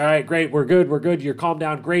kiss. All right, great. We're good. You're calmed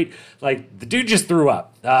down. Great. Like, the dude just threw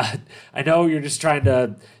up. I know you're just trying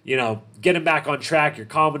to, get him back on track. You're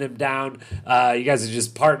calming him down. You guys are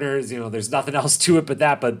just partners. There's nothing else to it but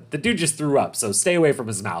that. But the dude just threw up, so stay away from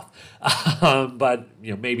his mouth. But,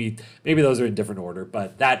 maybe those are in different order.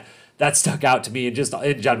 But that stuck out to me, and just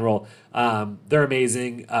in general, they're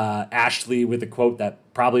amazing. Ashley with a quote that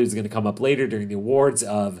probably was going to come up later during the awards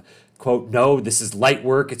of, quote, "No, this is light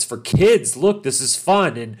work. It's for kids. Look, this is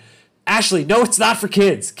fun." And Ashley, no, it's not for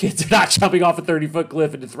kids. Kids are not jumping off a 30-foot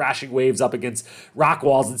cliff into thrashing waves up against rock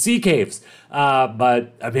walls and sea caves.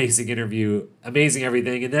 But amazing interview, amazing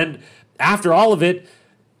everything. And then after all of it,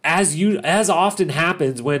 as often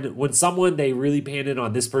happens when someone, they really pan in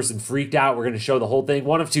on this person freaked out, we're going to show the whole thing.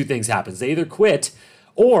 One of two things happens. They either quit,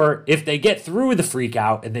 or if they get through with the freak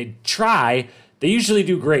out and they try, they usually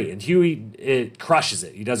do great. And Huey crushes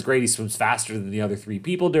it. He does great. He swims faster than the other three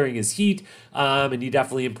people during his heat. And he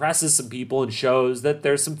definitely impresses some people and shows that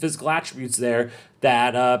there's some physical attributes there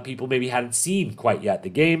that people maybe hadn't seen quite yet. The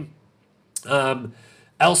game.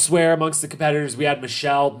 Elsewhere amongst the competitors, we had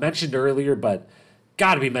Michelle, mentioned earlier, but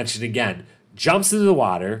got to be mentioned again, jumps into the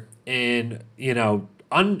water and,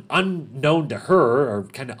 unknown to her, or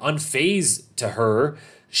kind of unfazed to her,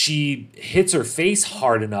 she hits her face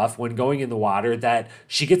hard enough when going in the water that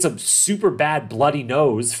she gets a super bad bloody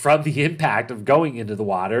nose from the impact of going into the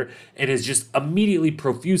water, and is just immediately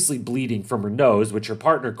profusely bleeding from her nose, which her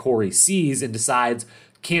partner Corey sees and decides,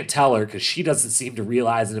 can't tell her because she doesn't seem to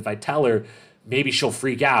realize, and if I tell her, maybe she'll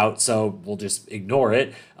freak out, so we'll just ignore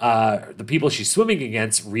it. The people she's swimming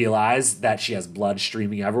against realize that she has blood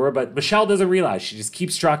streaming everywhere, but Michelle doesn't realize. She just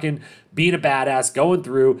keeps trucking, being a badass, going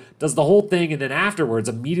through, does the whole thing, and then afterwards,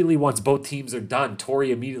 immediately once both teams are done,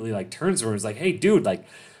 Tori immediately turns to her and is like, "Hey, dude, you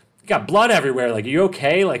got blood everywhere. Are you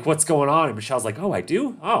okay? What's going on?" And Michelle's like, "Oh, I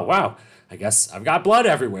do? Oh, wow. I guess I've got blood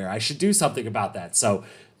everywhere. I should do something about that." So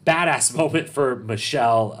badass moment for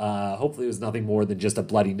Michelle. Hopefully it was nothing more than just a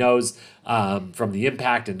bloody nose from the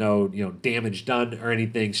impact and no, damage done or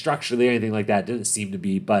anything structurally or anything like that. Didn't seem to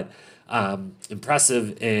be, but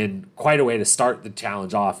impressive and quite a way to start the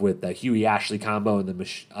challenge off with the Huey Ashley combo, and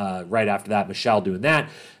then right after that, Michelle doing that.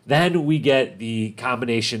 Then we get the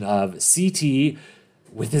combination of CT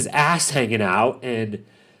with his ass hanging out, and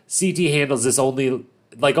CT handles this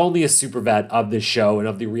only a super vet of this show and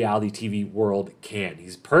of the reality TV world can.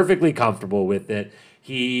 He's perfectly comfortable with it.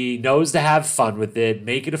 He knows to have fun with it,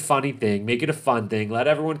 make it a funny thing, make it a fun thing, let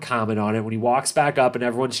everyone comment on it. When he walks back up and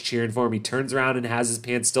everyone's cheering for him, he turns around and has his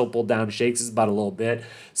pants still pulled down, shakes his butt a little bit.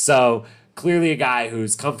 So clearly a guy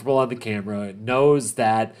who's comfortable on the camera, knows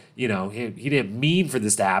that, he didn't mean for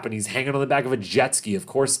this to happen. He's hanging on the back of a jet ski. Of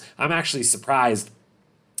course, I'm actually surprised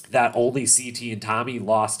that only CT and Tommy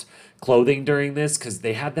lost clothing during this, because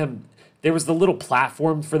there was the little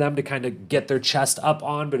platform for them to kind of get their chest up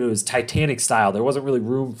on, but it was Titanic style. There wasn't really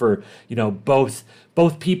room for,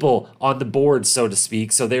 both people on the board, so to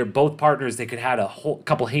speak. So they're both partners. They could have a whole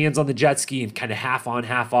couple hands on the jet ski and kind of half on,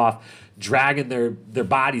 half off, dragging their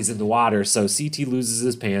bodies in the water. So CT loses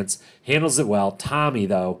his pants, handles it well. Tommy,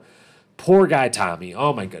 though, poor guy Tommy.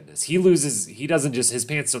 Oh my goodness. His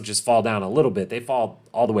pants don't just fall down a little bit. They fall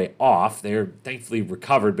all the way off. They're thankfully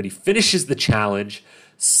recovered, but he finishes the challenge,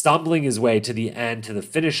 stumbling his way to the end, to the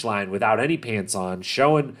finish line without any pants on,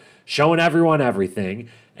 showing everyone everything.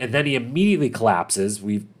 And then he immediately collapses.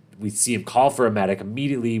 We see him call for a medic.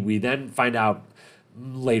 Immediately, we then find out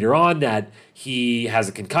later on that he has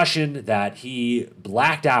a concussion, that he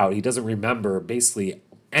blacked out. He doesn't remember basically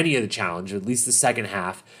any of the challenge, at least the second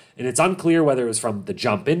half. And it's unclear whether it was from the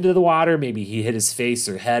jump into the water, maybe he hit his face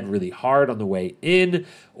or head really hard on the way in,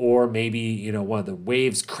 or maybe, one of the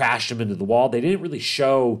waves crashed him into the wall. They didn't really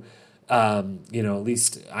show, at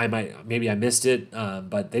least I missed it,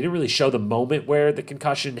 but they didn't really show the moment where the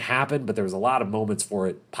concussion happened, but there was a lot of moments for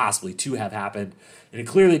it possibly to have happened. And it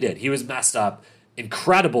clearly did. He was messed up.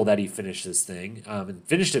 Incredible that he finished this thing, and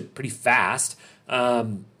finished it pretty fast.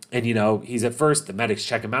 And, he's at first, the medics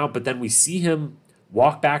check him out, but then we see him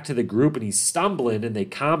walk back to the group and he's stumbling, and they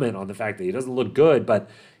comment on the fact that he doesn't look good, but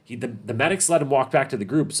the medics let him walk back to the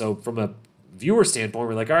group. So from a viewer standpoint,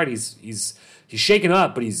 we're like, all right, he's shaken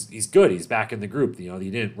up, but he's good. He's back in the group. He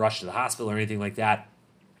didn't rush to the hospital or anything like that.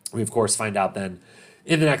 We, of course, find out then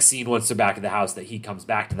in the next scene, once they're back at the house, that he comes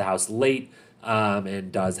back to the house late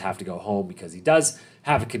and does have to go home because he does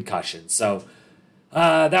have a concussion. So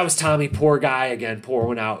that was Tommy. Poor guy. Again, pour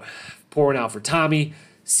one out for Tommy.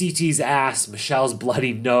 CT's ass, Michelle's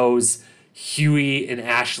bloody nose, Huey and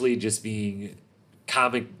Ashley just being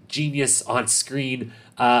comic genius on screen.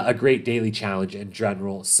 A great daily challenge in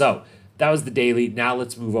general. So that was the daily. Now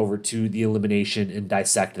let's move over to the elimination and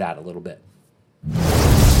dissect that a little bit.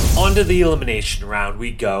 Onto the elimination round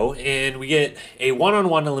we go, and we get a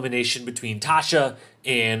one-on-one elimination between Tasha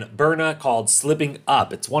and Berna called Slipping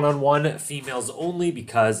Up. It's one-on-one, females only,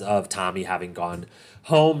 because of Tommy having gone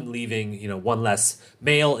home, leaving one less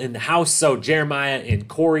male in the house. So Jeremiah and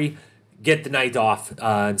Corey get the night off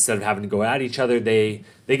instead of having to go at each other. They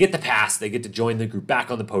get the pass. They get to join the group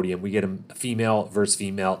back on the podium. We get a female versus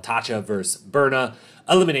female, Tasha versus Berna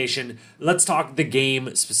elimination. Let's talk the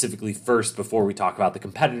game specifically first before we talk about the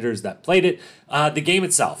competitors that played it. The game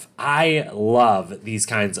itself. I love these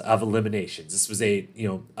kinds of eliminations. This was an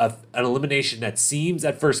elimination that seems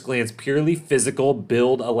at first glance purely physical,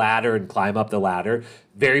 build a ladder and climb up the ladder.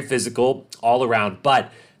 Very pphysical all around,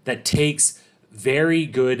 but that takes very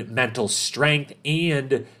good mental strength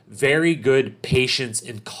and very good patience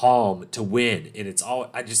and calm to win. And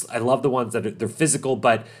I love the ones that they're physical,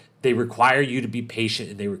 but they require you to be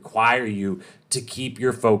patient, and they require you to keep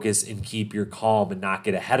your focus and keep your calm and not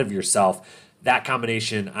get ahead of yourself. That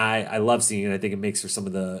combination, I love seeing it. I think it makes for some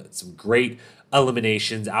great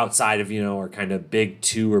eliminations outside of, our kind of big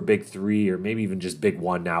two or big three, or maybe even just big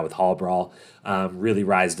one now with Hall Brawl, really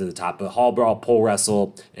rise to the top. But Hall Brawl, pole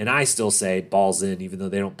wrestle, and I still say balls in, even though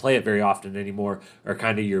they don't play it very often anymore, are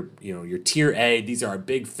kind of your tier A. These are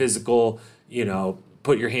big physical,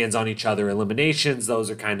 put your hands on each other eliminations. Those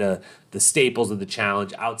are kind of the staples of the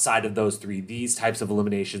challenge. Outside of those three, these types of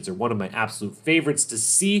eliminations are one of my absolute favorites to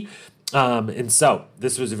see. And so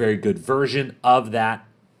this was a very good version of that,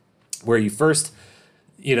 where you first,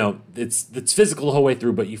 it's physical the whole way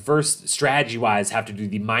through, but you first, strategy-wise, have to do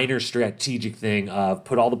the minor strategic thing of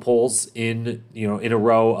put all the poles in a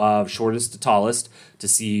row of shortest to tallest to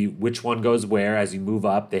see which one goes where. As you move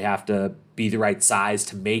up, they have to be the right size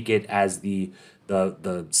to make it as the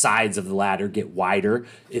sides of the ladder get wider,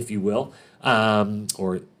 if you will, as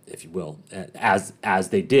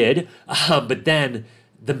they did. But then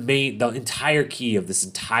the entire key of this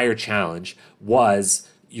entire challenge was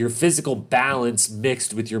your physical balance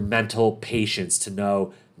mixed with your mental patience to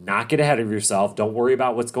know not get ahead of yourself. Don't worry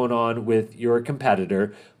about what's going on with your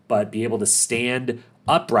competitor, but be able to stand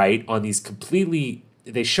upright on these completely.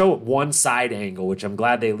 They show one side angle, which I'm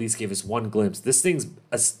glad they at least gave us one glimpse. This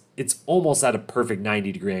it's almost at a perfect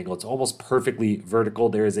 90-degree angle. It's almost perfectly vertical.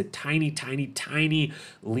 There is a tiny, tiny, tiny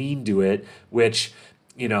lean to it, which,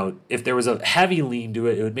 if there was a heavy lean to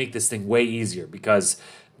it, it would make this thing way easier because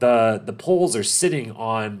the poles are sitting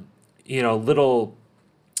on, little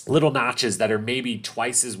notches that are maybe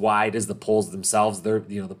twice as wide as the poles themselves. They're,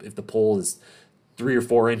 if the pole is 3 or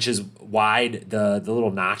 4 inches wide, the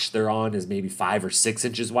little notch they're on is maybe 5 or 6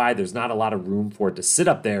 inches wide. There's not a lot of room for it to sit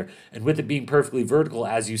up there. And with it being perfectly vertical,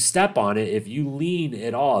 as you step on it, if you lean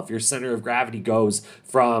at all, if your center of gravity goes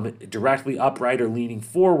from directly upright or leaning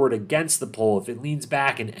forward against the pole, if it leans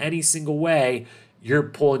back in any single way, you're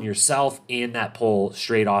pulling yourself and that pole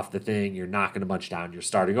straight off the thing. You're knocking a bunch down. You're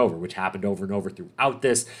starting over, which happened over and over throughout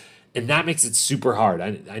this. And that makes it super hard.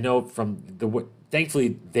 I know from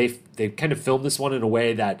thankfully, they kind of filmed this one in a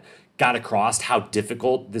way that got across how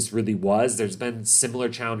difficult this really was. There's been similar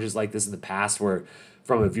challenges like this in the past where,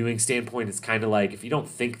 from a viewing standpoint, it's kind of like if you don't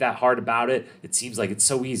think that hard about it, it seems like it's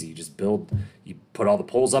so easy. You just you put all the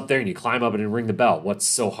poles up there and you climb up it and ring the bell. What's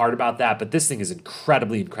so hard about that? But this thing is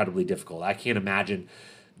incredibly, incredibly difficult. I can't imagine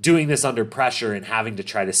doing this under pressure and having to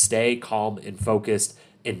try to stay calm and focused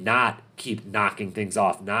and not keep knocking things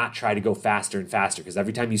off, not try to go faster and faster, because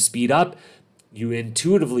every time you speed up, you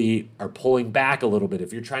intuitively are pulling back a little bit.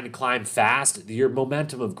 If you're trying to climb fast, your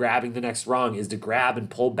momentum of grabbing the next rung is to grab and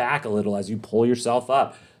pull back a little as you pull yourself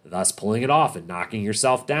up, thus pulling it off and knocking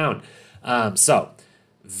yourself down. So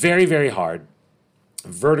very, very hard.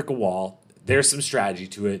 Vertical wall. There's some strategy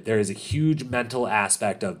to it. There is a huge mental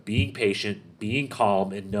aspect of being patient, being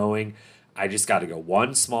calm, and knowing I just got to go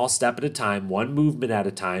one small step at a time, one movement at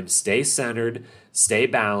a time, stay centered, stay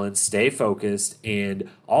balanced, stay focused, and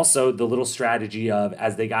also the little strategy of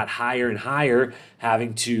as they got higher and higher,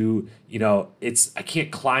 having to, I can't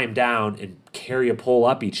climb down and carry a pole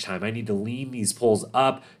up each time. I need to lean these poles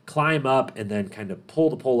up, climb up, and then kind of pull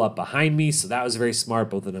the pole up behind me. So that was very smart.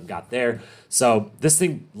 Both of them got there. So this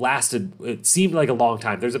thing lasted, it seemed like a long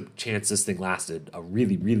time. There's a chance this thing lasted a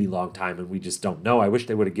really, really long time, and we just don't know. I wish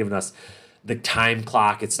they would have given us the time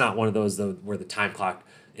clock. It's not one of those though where the time clock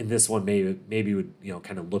in this one maybe would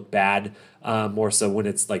kind of look bad. More so when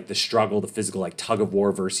it's like the struggle, the physical like tug of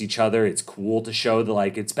war versus each other. It's cool to show that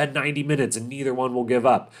like it's been 90 minutes and neither one will give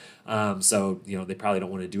up. So they probably don't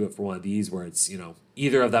want to do it for one of these where it's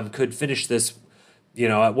either of them could finish this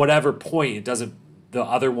at whatever point. It doesn't, the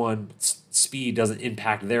other one's speed doesn't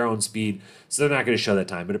impact their own speed, so they're not going to show that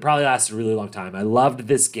time. But it probably lasted a really long time. I loved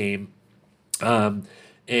this game.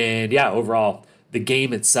 And yeah, overall, the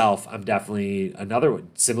game itself, I'm definitely another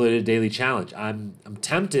one similar to Daily Challenge. I'm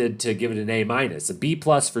tempted to give it an A-, a B+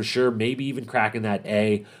 for sure, maybe even cracking that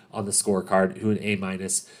A on the scorecard to an A-.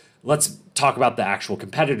 Let's talk about the actual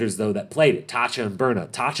competitors though that played it. Tatcha and Berna.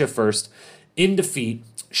 Tatcha first in defeat.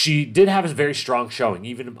 She did have a very strong showing,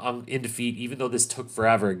 even in defeat, even though this took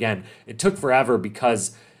forever. Again, it took forever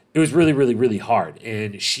because it was really, really, really hard,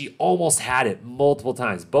 and she almost had it multiple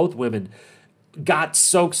times. Both women got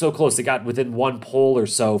so close. They got within one pole or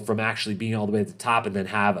so from actually being all the way at the top and then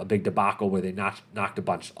have a big debacle where they knocked a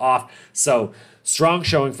bunch off. So strong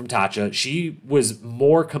showing from Tatcha. She was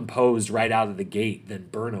more composed right out of the gate than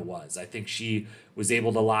Berna was. I think she was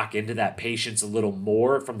able to lock into that patience a little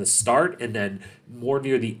more from the start, and then more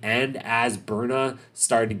near the end as Berna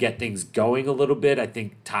started to get things going a little bit. I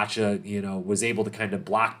think Tatcha, was able to kind of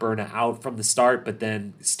block Berna out from the start, but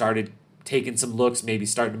then started taking some looks, maybe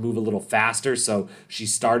starting to move a little faster. So she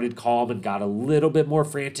started calm and got a little bit more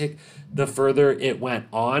frantic the further it went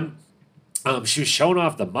on. She was showing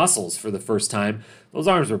off the muscles for the first time. Those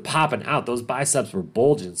arms were popping out. Those biceps were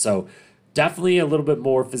bulging. So definitely a little bit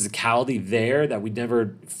more physicality there that we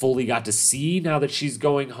never fully got to see now that she's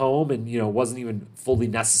going home, and wasn't even fully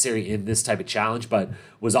necessary in this type of challenge, but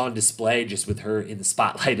was on display just with her in the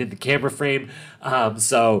spotlight in the camera frame.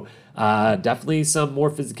 Definitely some more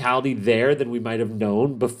physicality there than we might have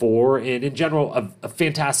known before, and in general a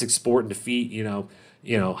fantastic sport in defeat.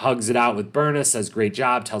 Hugs it out with Berna, says great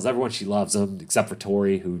job, tells everyone she loves them except for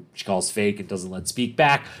Tori, who she calls fake and doesn't let speak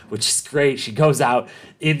back, which is great. She goes out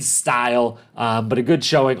in style, but a good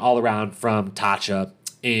showing all around from Tatcha,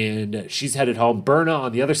 and she's headed home. Berna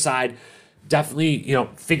on the other side, definitely,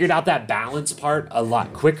 figured out that balance part a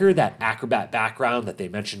lot quicker. That acrobat background that they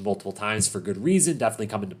mentioned multiple times for good reason definitely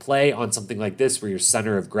come into play on something like this where your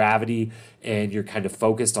center of gravity and you're kind of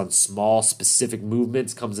focused on small specific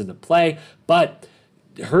movements comes into play. But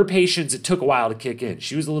her patience, it took a while to kick in.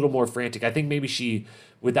 She was a little more frantic. I think maybe she,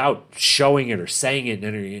 without showing it or saying it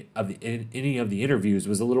in any of the interviews,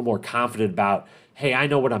 was a little more confident about, hey, I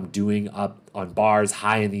know what I'm doing up on bars,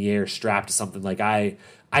 high in the air, strapped to something. Like I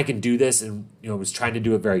can do this, and was trying to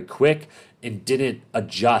do it very quick and didn't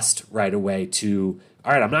adjust right away to,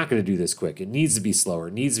 all right, I'm not going to do this quick. It needs to be slower.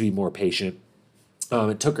 It needs to be more patient.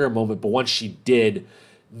 It took her a moment, but once she did,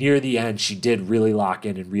 near the end, she did really lock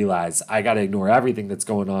in and realize, I got to ignore everything that's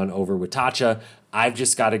going on over with Tatcha. I've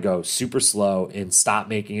just got to go super slow and stop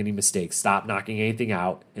making any mistakes, stop knocking anything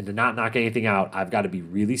out. And to not knock anything out, I've got to be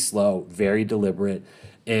really slow, very deliberate.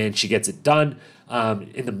 And she gets it done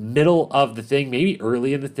in the middle of the thing, maybe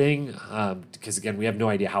early in the thing, because again, we have no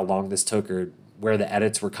idea how long this took or where the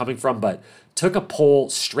edits were coming from, but took a pole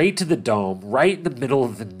straight to the dome, right in the middle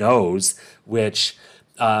of the nose, which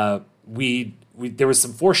there was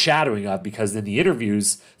some foreshadowing of, because in the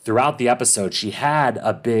interviews throughout the episode, she had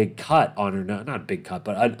a big cut on her, not a big cut,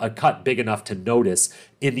 but a cut big enough to notice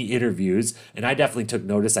in the interviews. And I definitely took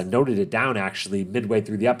notice. I noted it down actually midway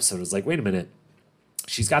through the episode. I was like, wait a minute,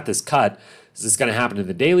 she's got this cut. Is this going to happen in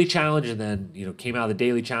the daily challenge? And then, came out of the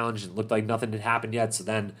daily challenge and looked like nothing had happened yet. So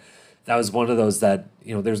then that was one of those that,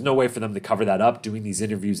 there's no way for them to cover that up doing these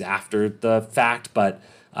interviews after the fact, but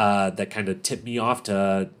that kind of tipped me off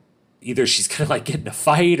to either she's going to like get in a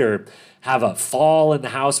fight or have a fall in the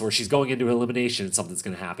house, or she's going into elimination and something's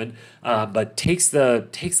going to happen. But takes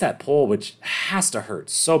that pole, which has to hurt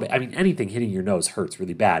so bad. I mean, anything hitting your nose hurts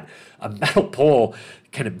really bad. A metal pole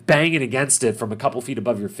kind of banging against it from a couple feet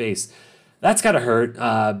above your face, that's got to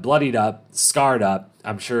hurt. Bloodied up, scarred up.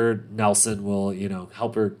 I'm sure Nelson will,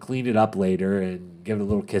 help her clean it up later and give it a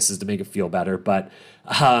little kisses to make it feel better. But,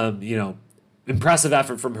 impressive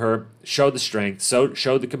effort from her, showed the strength,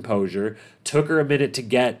 showed the composure, took her a minute to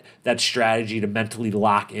get that strategy to mentally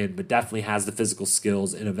lock in, but definitely has the physical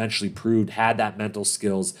skills and eventually had that mental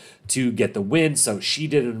skills to get the win. So she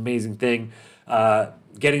did an amazing thing.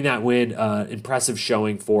 Getting that win, impressive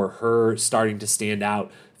showing for her, starting to stand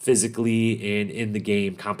out physically and in the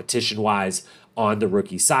game competition-wise on the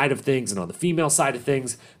rookie side of things and on the female side of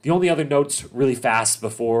things. The only other notes really fast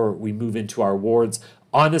before we move into our awards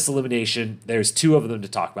on this elimination, there's two of them to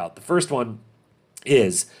talk about. The first one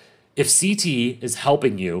is, if CT is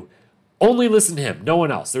helping you, only listen to him, no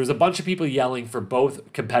one else. There was a bunch of people yelling for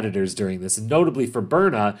both competitors during this, and notably for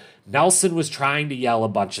Berna, Nelson was trying to yell a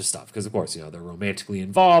bunch of stuff because, of course, they're romantically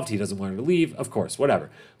involved. He doesn't want her to leave, of course, whatever.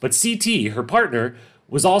 But CT, her partner,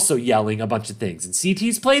 was also yelling a bunch of things. And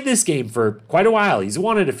CT's played this game for quite a while. He's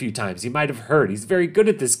won it a few times. You might have heard. He's very good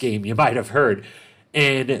at this game. You might have heard.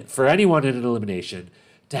 And for anyone in an elimination,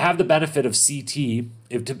 to have the benefit of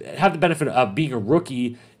CT, to have the benefit of being a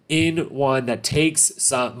rookie in one that takes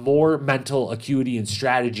some more mental acuity and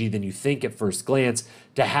strategy than you think at first glance,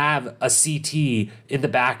 to have a CT in the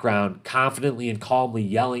background confidently and calmly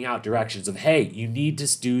yelling out directions of, hey, you need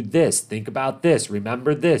to do this, think about this,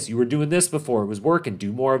 remember this, you were doing this before, it was working,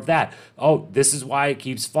 do more of that. Oh, this is why it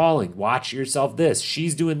keeps falling, watch yourself this,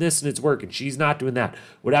 she's doing this and it's working, she's not doing that,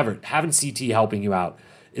 whatever. Having CT helping you out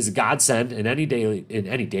is a godsend in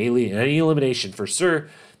any elimination for sure.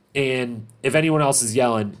 And if anyone else is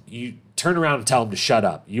yelling, you turn around and tell them to shut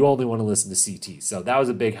up. You only want to listen to CT. So that was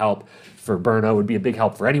a big help for Berna. Would be a big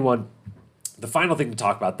help for anyone. The final thing to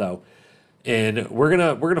talk about, though, and we're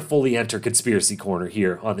gonna fully enter conspiracy corner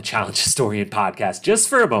here on the Challenge Historian podcast, just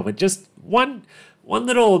for a moment. Just one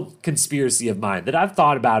little conspiracy of mine that I've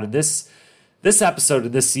thought about in this episode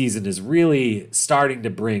of this season is really starting to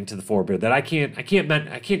bring to the forefront that I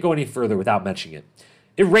can't go any further without mentioning it.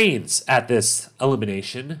 It rains at this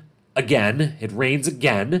elimination again. It rains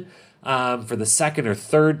again for the second or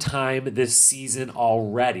third time this season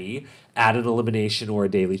already at an elimination or a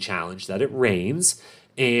daily challenge that it rains.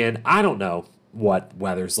 And I don't know what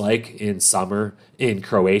weather's like in summer in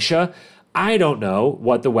Croatia. I don't know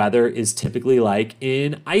what the weather is typically like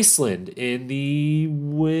in Iceland in the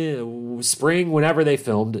spring, whenever they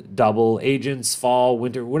filmed Double Agents, fall,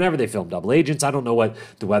 winter, whenever they filmed Double Agents. I don't know what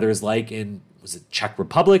the weather is like in, was it Czech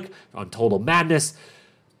Republic on Total Madness?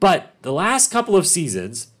 But the last couple of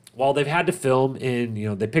seasons, while they've had to film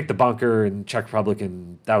in, they picked the bunker in Czech Republic,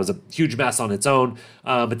 and that was a huge mess on its own.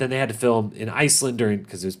 But then they had to film in Iceland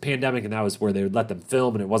because it was pandemic, and that was where they would let them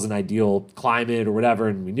film, and it wasn't ideal climate or whatever,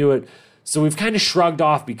 and we knew it. So we've kind of shrugged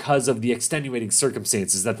off because of the extenuating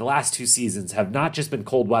circumstances that the last 2 seasons have not just been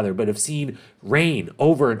cold weather, but have seen rain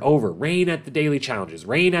over and over. Rain at the daily challenges,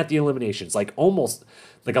 rain at the eliminations, like almost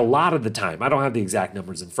like a lot of the time. I don't have the exact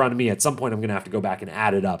numbers in front of me. At some point, I'm going to have to go back and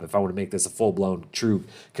add it up if I want to make this a full-blown true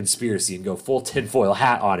conspiracy and go full tinfoil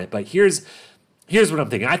hat on it. But here's what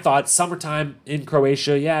I'm thinking. I thought summertime in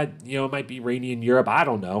Croatia, it might be rainy in Europe. I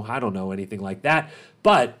don't know anything like that.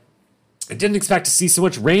 But I didn't expect to see so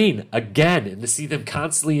much rain again and to see them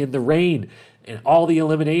constantly in the rain and all the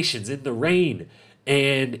eliminations in the rain.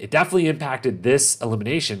 And it definitely impacted this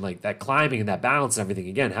elimination, like that climbing and that balance and everything.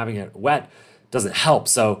 Again, having it wet doesn't help.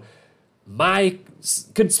 So my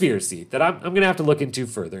conspiracy that I'm going to have to look into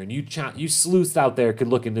further, and you sleuths out there could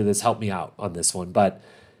look into this, help me out on this one, but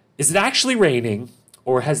is it actually raining,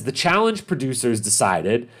 or has the challenge producers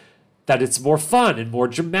decided that it's more fun and more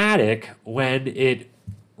dramatic when it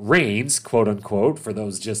rains, quote unquote, for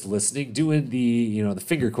those just listening, doing the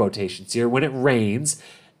finger quotations here, when it rains?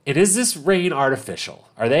 And is this rain artificial?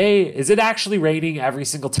 Is it actually raining every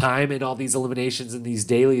single time in all these eliminations and these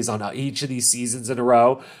dailies on each of these seasons in a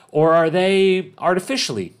row? Or are they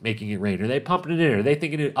artificially making it rain? Are they pumping it in? Are they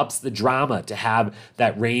thinking it ups the drama to have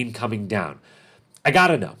that rain coming down? I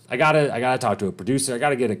gotta know. I gotta talk to a producer. I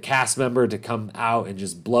gotta get a cast member to come out and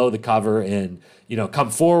just blow the cover and, come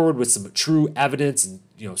forward with some true evidence and,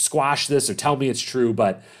 squash this or tell me it's true.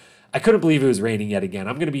 But I couldn't believe it was raining yet again.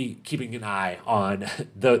 I'm going to be keeping an eye on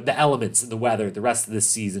the elements and the weather the rest of this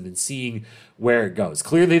season and seeing where it goes.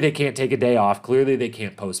 Clearly, they can't take a day off. Clearly, they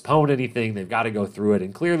can't postpone anything. They've got to go through it.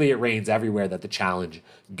 And clearly, it rains everywhere that the challenge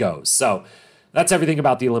goes. So that's everything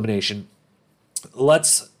about the elimination.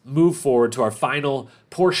 Let's move forward to our final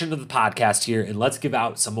portion of the podcast here, and let's give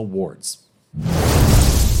out some awards.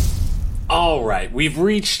 All right, we've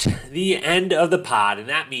reached the end of the pod, and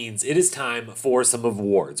that means it is time for some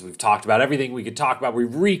awards. We've talked about everything we could talk about. We've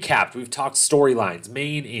recapped. We've talked storylines,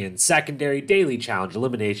 main and secondary, daily challenge,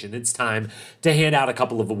 elimination. It's time to hand out a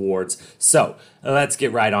couple of awards. So let's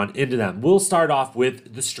get right on into them. We'll start off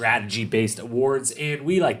with the strategy-based awards, and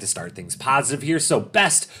we like to start things positive here. So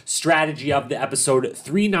best strategy of the episode,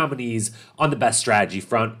 3 nominees on the best strategy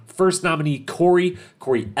front. First nominee, Corey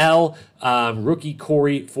L. Rookie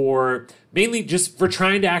Corey for mainly just for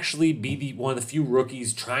trying to actually be one of the few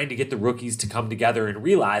rookies, trying to get the rookies to come together and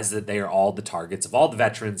realize that they are all the targets of all the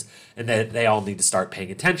veterans and that they all need to start paying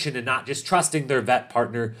attention and not just trusting their vet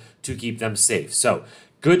partner to keep them safe. So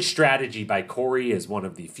good strategy by Corey as one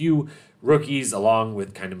of the few rookies, along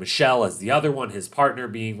with kind of Michelle as the other one, his partner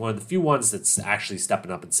being one of the few ones that's actually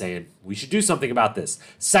stepping up and saying, we should do something about this.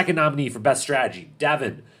 Second nominee for best strategy,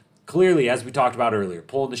 Devin. Clearly, as we talked about earlier,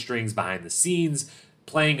 pulling the strings behind the scenes,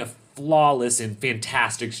 playing a flawless and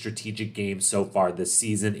fantastic strategic game so far this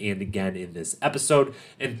season and again in this episode.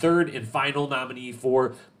 And third and final nominee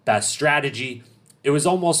for best strategy, it was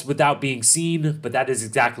almost without being seen, but that is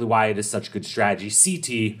exactly why it is such good strategy.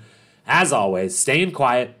 CT, as always, staying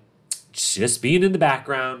quiet, just being in the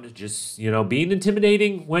background, just, being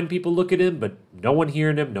intimidating when people look at him, but no one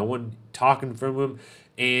hearing him, no one talking from him.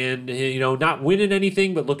 And, not winning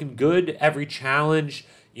anything, but looking good every challenge.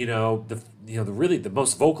 The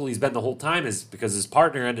most vocal he's been the whole time is because his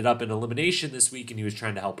partner ended up in elimination this week and he was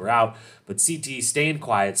trying to help her out. But CT staying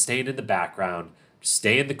quiet, staying in the background,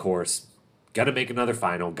 staying the course. Got to make another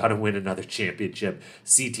final, got to win another championship.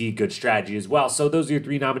 CT, good strategy as well. So those are your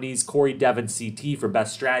 3 nominees, Corey, Devin, CT for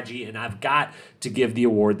best strategy. And I've got to give the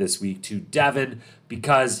award this week to Devin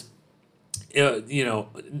because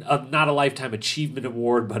not a lifetime achievement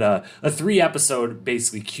award, but a 3-episode,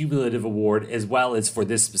 basically cumulative award, as well as for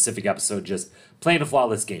this specific episode, just playing a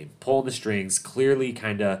flawless game, pulling the strings, clearly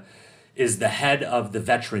kind of is the head of the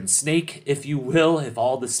veteran snake, if you will. If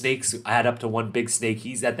all the snakes add up to one big snake,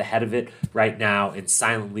 he's at the head of it right now and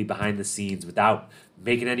silently behind the scenes without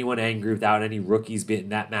making anyone angry, without any rookies being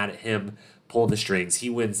that mad at him, pulling the strings. He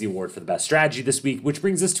wins the award for the best strategy this week, which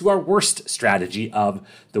brings us to our worst strategy of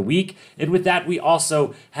the week. And with that, we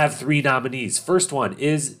also have 3 nominees. First one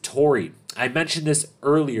is Tori. I mentioned this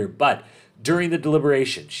earlier, but during the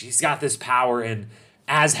deliberation, she's got this power, and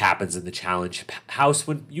as happens in the challenge house,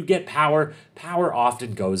 when you get power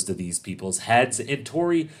often goes to these people's heads, and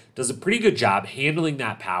Tori does a pretty good job handling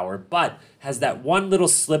that power, but has that one little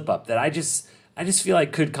slip up that I just feel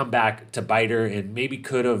like could come back to bite her and maybe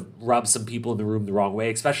could have rubbed some people in the room the wrong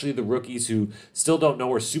way, especially the rookies who still don't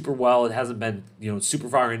know her super well. It hasn't been, super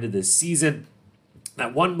far into this season.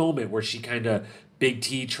 That one moment where she kind of Big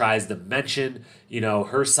T tries to mention,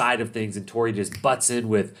 her side of things, and Tori just butts in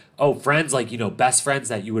with, friends, like, best friends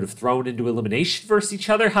that you would have thrown into elimination versus each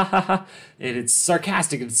other, ha ha ha. And it's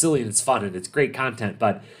sarcastic and silly and it's fun and it's great content,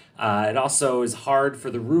 but it also is hard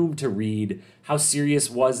for the room to read. How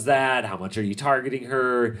serious was that? How much are you targeting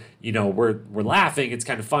her? We're laughing, it's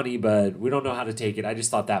kind of funny, but we don't know how to take it. I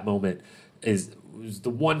just thought that moment was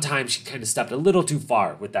the one time she kind of stepped a little too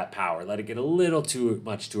far with that power, let it get a little too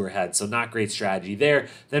much to her head. So not great strategy there.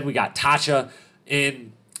 Then we got Tasha,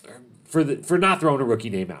 and for not throwing a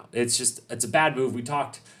rookie name out. It's a bad move. We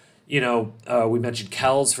talked, we mentioned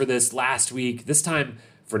Kells for this last week. This time,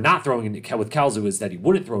 for not throwing it with Kells, it was that he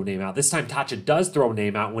wouldn't throw a name out. This time, Tasha does throw a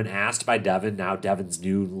name out when asked by Devin. Now, Devin's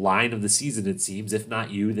new line of the season, it seems. If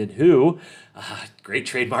not you, then who? Great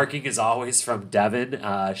trademarking, as always, from Devin.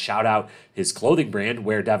 Shout out his clothing brand,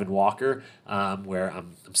 Wear Devin Walker, where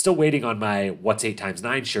I'm still waiting on my What's 8 times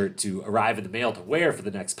 9 shirt to arrive in the mail to wear for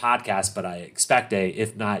the next podcast, but I expect a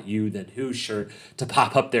If Not You, Then Who shirt to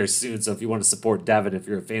pop up there soon. So if you want to support Devin, if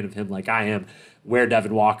you're a fan of him like I am, Wear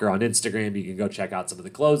Devin Walker on Instagram. You can go check out some of the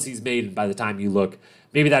clothes he's made, and by the time you look,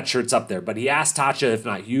 maybe that shirt's up there. But he asked Tasha, if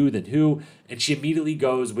not you, then who? And she immediately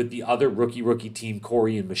goes with the other rookie team,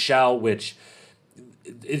 Corey and Michelle, which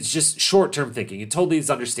it's just short-term thinking. It totally is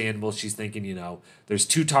understandable. She's thinking, there's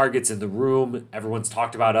 2 targets in the room. Everyone's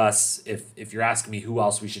talked about us. If you're asking me who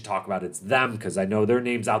else we should talk about, it's them, because I know their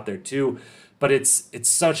name's out there too. But it's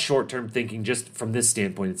such short-term thinking just from this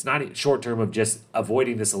standpoint. It's not short-term of just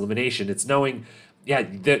avoiding this elimination. It's knowing,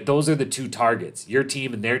 those are the 2 targets, your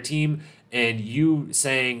team and their team, and you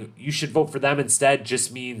saying you should vote for them instead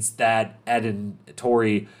just means that Ed and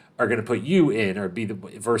Tori are going to put you in, or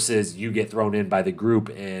versus you get thrown in by the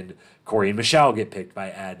group and Corey and Michelle get picked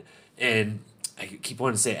by Ed. And I keep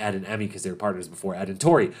wanting to say Ed and Emmy because they were partners before, Ed and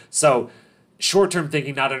Tori. So short-term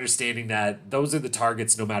thinking, not understanding that those are the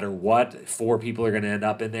targets no matter what. 4 people are going to end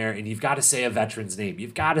up in there, and you've got to say a veteran's name.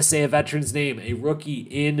 You've got to say a veteran's name. A rookie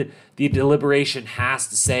in the deliberation has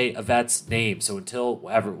to say a vet's name. So until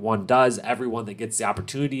everyone does, everyone that gets the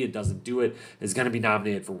opportunity and doesn't do it is going to be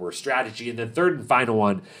nominated for worst strategy. And then third and final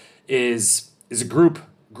one is a group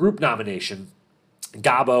nomination.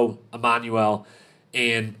 Gabo, Emmanuel,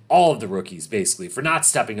 and all of the rookies, basically, for not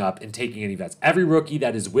stepping up and taking any vets. Every rookie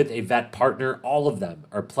that is with a vet partner, all of them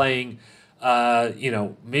are playing,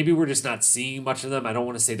 maybe we're just not seeing much of them. I don't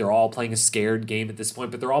want to say they're all playing a scared game at this point,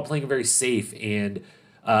 but they're all playing a very safe and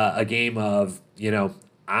a game of,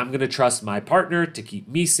 I'm going to trust my partner to keep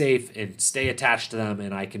me safe and stay attached to them,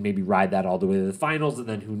 and I can maybe ride that all the way to the finals, and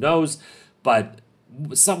then who knows. But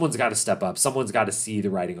someone's got to step up. Someone's got to see the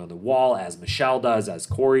writing on the wall, as Michelle does, as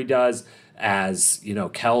Corey does, as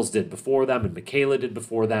Kells did before them and Michaela did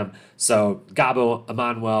before them. So Gabo,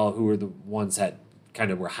 Emmanuel, who are the ones that kind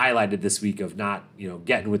of were highlighted this week of not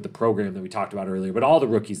getting with the program that we talked about earlier, but all the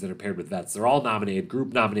rookies that are paired with vets, they're all nominated,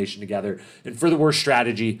 group nomination together. And for the worst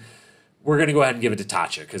strategy, we're going to go ahead and give it to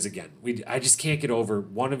Tasha, because again, I just can't get over,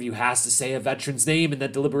 one of you has to say a veteran's name in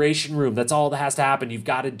that deliberation room. That's all that has to happen. You've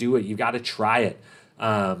got to do it. You've got to try it.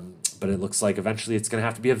 But it looks like eventually it's going to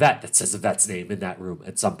have to be a vet that says a vet's name in that room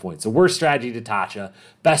at some point. So worst strategy to Tasha,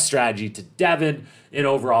 best strategy to Devin, and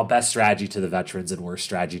overall best strategy to the veterans and worst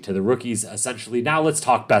strategy to the rookies. Essentially, now let's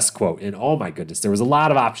talk best quote. And oh my goodness, there was a lot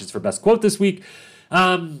of options for best quote this week.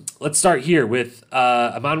 Let's start here with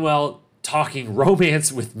Emmanuel talking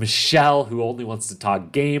romance with Michelle, who only wants to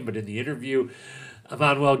talk game, but in the interview,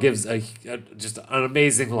 Emmanuel gives just an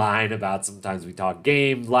amazing line about sometimes we talk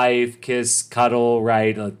game, life, kiss, cuddle,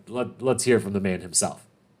 right? Let's hear from the man himself.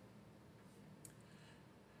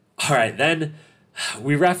 All right, then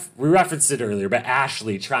we referenced it earlier, but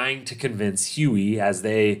Ashley trying to convince Huey, as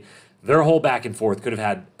their whole back and forth could have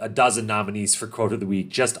had a dozen nominees for quote of the week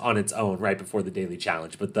just on its own right before the daily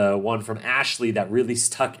challenge. But the one from Ashley that really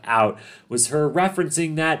stuck out was her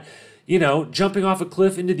referencing that, jumping off a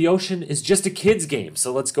cliff into the ocean is just a kid's game.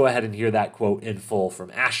 So let's go ahead and hear that quote in full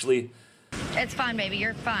from Ashley. It's fun, baby.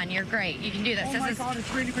 You're fun. You're great. You can do this. Oh my God,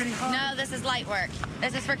 it's really, really hard. No, this is light work.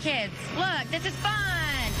 This is for kids. Look, this is fun.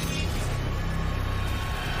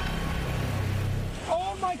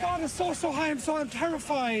 Oh my God, it's so high. I'm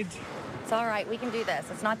terrified. It's all right. We can do this.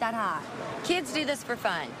 It's not that high. Kids do this for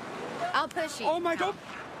fun. I'll push you. Oh my God.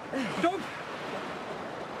 Don't.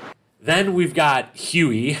 Then we've got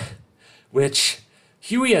Huey, which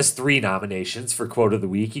Huey has 3 nominations for quote of the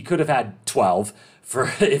week. He could have had 12 for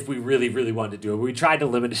if we really, really wanted to do it. We tried to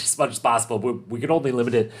limit it as much as possible, but we could only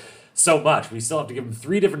limit it so much. We still have to give him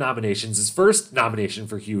 3 different nominations. His first nomination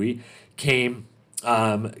for Huey came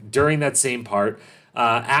during that same part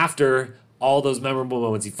after all those memorable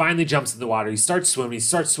moments. He finally jumps in the water. He starts swimming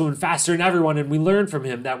faster than everyone. And we learn from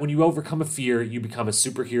him that when you overcome a fear, you become a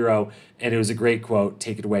superhero. And it was a great quote.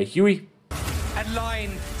 Take it away, Huey. A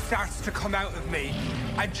line starts to come out of me.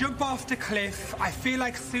 I jump off the cliff. I feel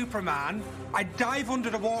like Superman. I dive under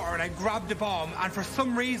the water and I grab the bomb, and for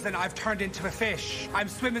some reason I've turned into a fish. I'm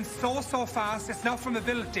swimming so fast. It's not from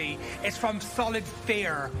ability, it's from solid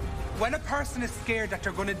fear. When a person is scared that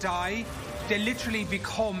they're going to die, they literally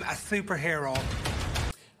become a superhero.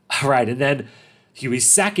 All right, and then Huey's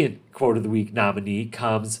second quote of the week nominee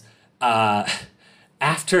comes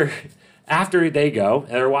after they go, and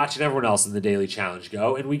they're watching everyone else in the Daily Challenge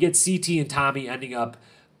go, and we get CT and Tommy ending up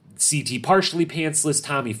CT partially pantsless,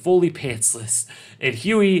 Tommy fully pantsless, and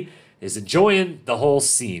Huey is enjoying the whole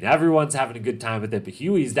scene. Everyone's having a good time with it, but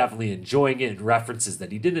Huey's definitely enjoying it and references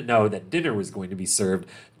that he didn't know that dinner was going to be served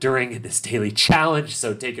during this Daily Challenge.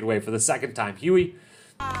 So take it away for the second time, Huey.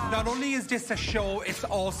 Not only is this a show, it's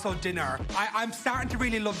also dinner. I'm starting to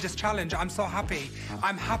really love this challenge. I'm so happy.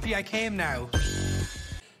 I'm happy I came now.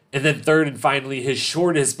 And then third and finally, his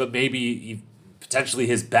shortest, but maybe potentially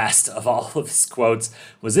his best of all of his quotes,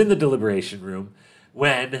 was in the deliberation room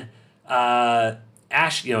when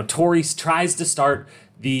Tori tries to start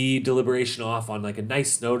the deliberation off on like a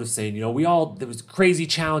nice note of saying, there was a crazy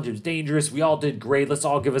challenge, it was dangerous, we all did great, let's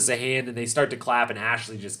all give us a hand, and they start to clap, and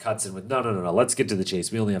Ashley just cuts in with, no, let's get to the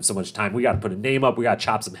chase, we only have so much time, we got to put a name up, we got to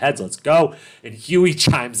chop some heads, let's go. And Huey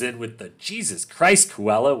chimes in with the Jesus Christ,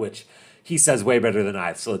 Cruella, which he says way better than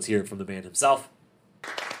I, so let's hear it from the man himself.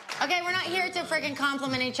 Okay, we're not here to freaking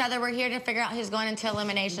compliment each other. We're here to figure out who's going into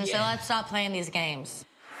elimination, so let's stop playing these games.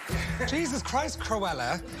 Jesus Christ,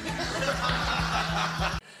 Cruella.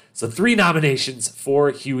 So 3 nominations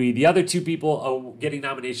for Huey. The other 2 people getting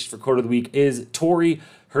nominations for Quote of the Week is Tori.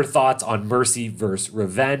 Her thoughts on Mercy versus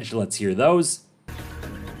Revenge. Let's hear those.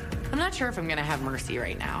 I'm not sure if I'm going to have Mercy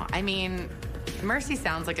right now. I mean, Mercy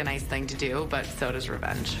sounds like a nice thing to do, but so does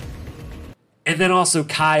Revenge. And then also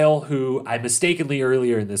Kyle, who I mistakenly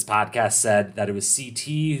earlier in this podcast said that it was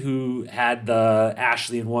CT who had the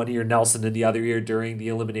Ashley in one ear, Nelson in the other ear during the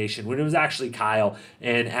elimination, when it was actually Kyle.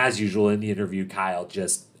 And as usual in the interview, Kyle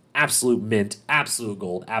just absolute mint, absolute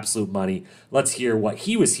gold, absolute money. Let's hear what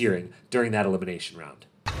he was hearing during that elimination round.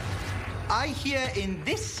 I hear in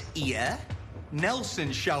this ear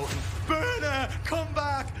Nelson shouting, "Berna, come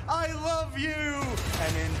back, I love you!"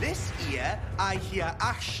 And in this ear, I hear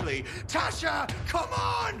Ashley, "Tasha, come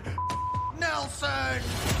on, Nelson!"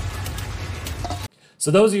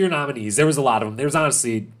 So those are your nominees. There was a lot of them. There's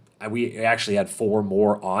honestly, we actually had 4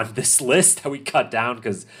 more on this list that we cut down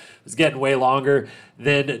because it was getting way longer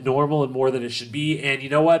than normal and more than it should be. And you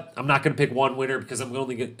know what? I'm not going to pick one winner because I'm not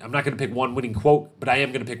going to pick one winning quote, but I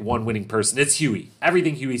am going to pick one winning person. It's Huey.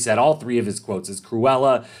 Everything Huey said, all 3 of his quotes, is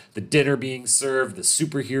Cruella, the dinner being served, the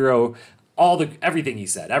superhero, everything he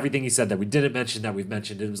said that we didn't mention that we've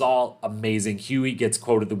mentioned. It was all amazing. Huey gets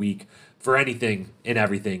Quote of the Week for anything and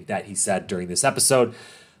everything that he said during this episode.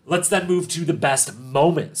 Let's then move to the best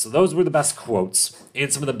moment. So those were the best quotes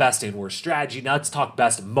and some of the best and worst strategy. Now let's talk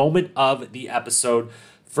best moment of the episode.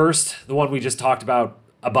 First, the one we just talked about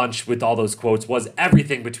a bunch with all those quotes was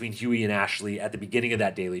everything between Huey and Ashley at the beginning of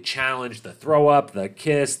that Daily Challenge. The throw up, the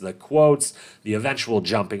kiss, the quotes, the eventual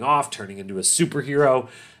jumping off, turning into a superhero.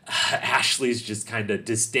 Ashley's just kind of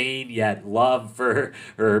disdain yet love for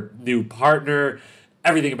her new partner.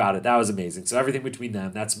 Everything about it, that was amazing. So everything between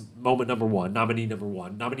them, that's moment number 1, nominee number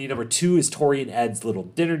 1. Nominee number 2 is Tori and Ed's little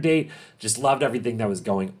dinner date. Just loved everything that was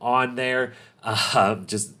going on there.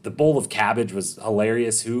 Just the bowl of cabbage was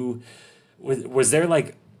hilarious. Was there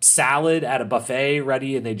like salad at a buffet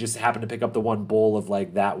ready and they just happened to pick up the one bowl of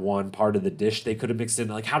like that one part of the dish they could have mixed in?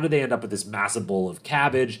 Like, how did they end up with this massive bowl of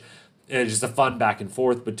cabbage? Just a fun back and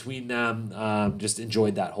forth between them. Just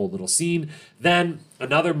enjoyed that whole little scene. Then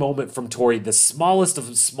another moment from Tori, the smallest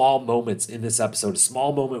of small moments in this episode, a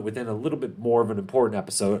small moment within a little bit more of an important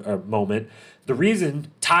episode or moment. The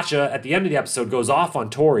reason Tasha at the end of the episode goes off on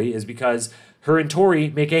Tori is because her and Tori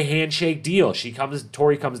make a handshake deal.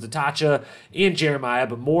 Tori comes to Tasha and Jeremiah,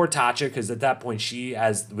 but more Tasha because at that point she,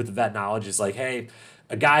 as with the vet knowledge, is like, hey,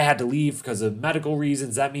 a guy had to leave because of medical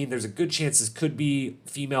reasons. That means there's a good chance this could be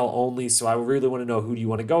female only. So I really want to know, who do you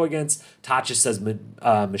want to go against? Tasha says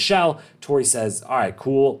Michelle. Tori says, all right,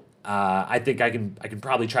 cool. I think I can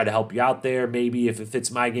probably try to help you out there. Maybe if it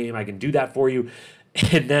fits my game, I can do that for you.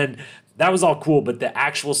 And then that was all cool. But the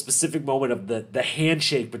actual specific moment of the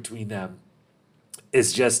handshake between them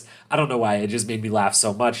is just, I don't know why. It just made me laugh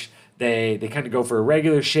so much. They kind of go for a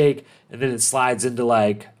regular shake, and then it slides into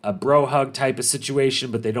like a bro hug type of situation,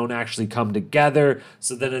 but they don't actually come together.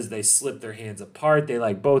 So then as they slip their hands apart, they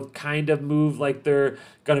like both kind of move like they're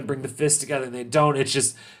gonna bring the fist together, and they don't.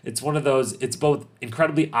 It's one of those, it's both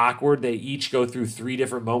incredibly awkward. They each go through 3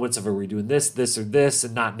 different moments of, are we doing this, this, or this,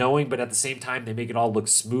 and not knowing, but at the same time, they make it all look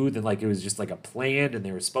smooth and like it was just like a plan, and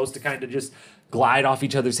they were supposed to kind of just glide off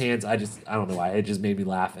each other's hands. I don't know why. It just made me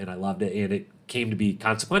laugh, and I loved it, and it came to be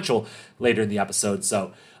consequential later in the episode.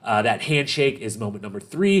 So that handshake is moment number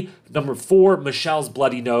 3. Number 4, Michelle's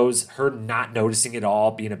bloody nose, her not noticing it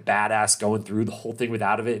all, being a badass, going through the whole thing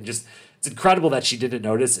without of it, and just, it's incredible that she didn't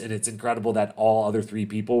notice, and it's incredible that all other 3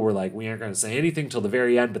 people were like, we aren't going to say anything till the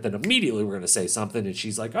very end, but then immediately we're going to say something, and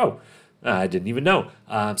she's like, oh, I didn't even know.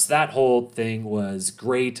 So that whole thing was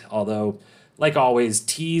great, although, like always,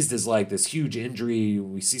 teased as like this huge injury.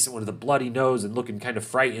 We see someone with a bloody nose and looking kind of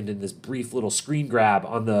frightened in this brief little screen grab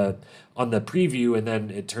on the preview, and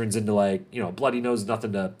then it turns into like, you know, bloody nose,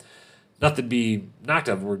 nothing to be knocked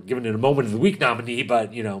of. We're giving it a moment of the week nominee,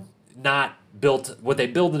 but, you know, not built, what they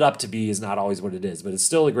build it up to be is not always what it is, but it's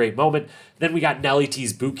still a great moment. Then we got Nelly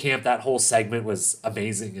T's boot camp. That whole segment was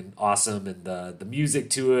amazing and awesome, and the music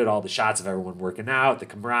to it, all the shots of everyone working out, the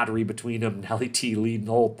camaraderie between them, Nelly T leading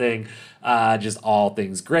the whole thing, just all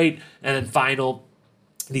things great. And then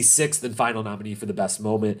the 6th and final nominee for the best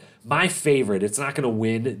moment, my favorite, it's not going to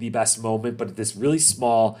win the best moment, but this really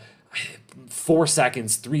small 4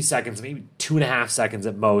 seconds, 3 seconds, maybe 2.5 seconds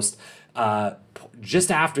at most,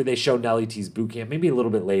 just after they show Nelly T's boot camp, maybe a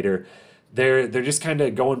little bit later, they're just kind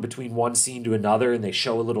of going between one scene to another, and they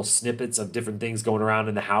show little snippets of different things going around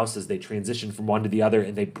in the house as they transition from one to the other,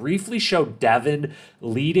 and they briefly show Devin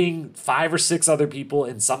leading 5 or 6 other people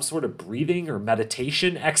in some sort of breathing or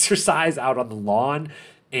meditation exercise out on the lawn,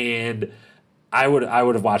 and I would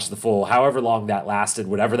have watched the full, however long that lasted,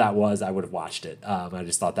 whatever that was, I would have watched it. I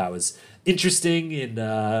just thought that was interesting and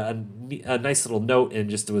a nice little note, and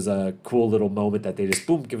just it was a cool little moment that they just,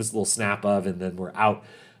 boom, give us a little snap of, and then we're out.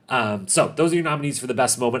 So those are your nominees for the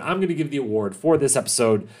best moment. I'm going to give the award for this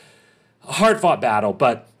episode, a hard-fought battle,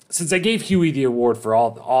 but since I gave Huey the award for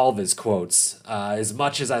all of his quotes, as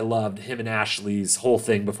much as I loved him and Ashley's whole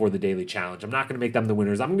thing before the Daily Challenge, I'm not going to make them the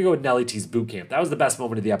winners. I'm going to go with Nelly T's boot camp. That was the best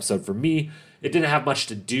moment of the episode for me. It didn't have much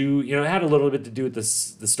to do. You know, it had a little bit to do with the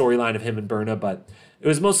storyline of him and Berna, but it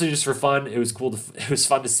was mostly just for fun. It was cool. It was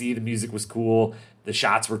fun to see. The music was cool. The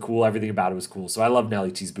shots were cool. Everything about it was cool. So I love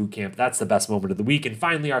Nelly T's boot camp. That's the best moment of the week. And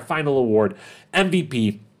finally, our final award,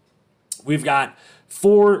 MVP. We've got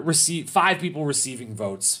 5 people receiving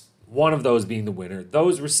votes. One of those being the winner.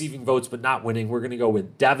 Those receiving votes but not winning, we're going to go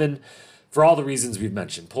with Devin for all the reasons we've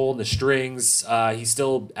mentioned. Pulling the strings. He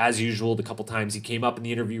still, as usual, the couple times he came up in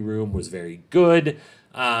the interview room was very good.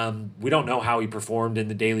 We don't know how he performed in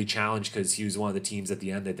the Daily Challenge because he was one of the teams at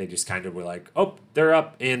the end that they just kind of were like, oh, they're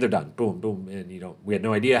up and they're done. Boom, boom. And, we had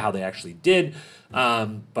no idea how they actually did.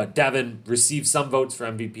 But Devin received some votes for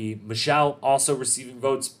MVP. Michelle also receiving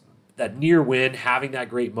votes. That near win, having that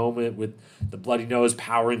great moment with the bloody nose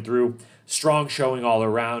powering through, strong showing all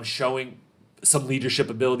around, showing some leadership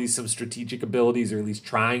abilities, some strategic abilities, or at least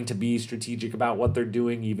trying to be strategic about what they're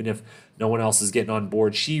doing, even if no one else is getting on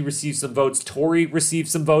board. She received some votes. Tori received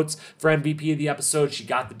some votes for MVP of the episode. She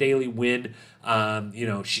got the daily win.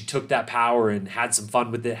 She took that power and had some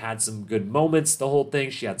fun with it, had some good moments, the whole thing.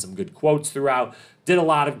 She had some good quotes throughout. Did a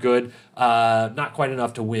lot of good, not quite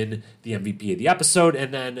enough to win the MVP of the episode.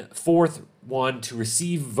 And then 4th one to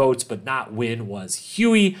receive votes but not win was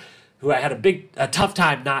Huey, who I had a tough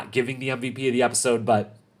time not giving the MVP of the episode,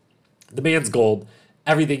 but the man's gold.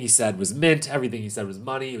 Everything he said was mint. Everything he said was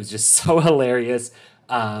money. It was just so hilarious.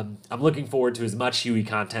 I'm looking forward to as much Huey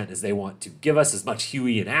content as they want to give us, as much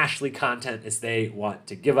Huey and Ashley content as they want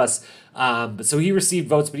to give us. So he received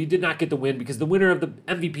votes, but he did not get the win because the winner of the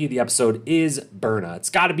MVP of the episode is Berna. It's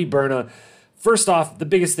got to be Berna. First off, the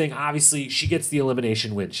biggest thing, obviously, she gets the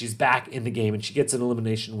elimination win. She's back in the game, and she gets an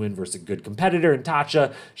elimination win versus a good competitor in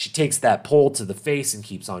Tasha. She takes that pole to the face and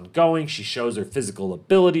keeps on going. She shows her physical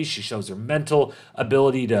ability. She shows her mental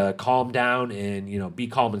ability to calm down and, be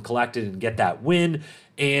calm and collected and get that win.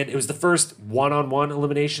 And it was the first one-on-one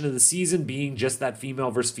elimination of the season, being just that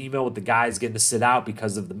female versus female with the guys getting to sit out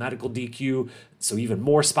because of the medical DQ. So even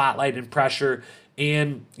more spotlight and pressure.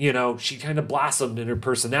 And, she kind of blossomed in her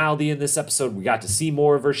personality in this episode. We got to see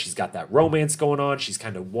more of her. She's got that romance going on. She's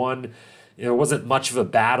kind of won. It wasn't much of a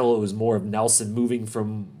battle. It was more of Nelson moving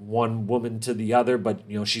from one woman to the other. But,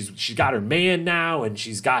 she's got her man now, and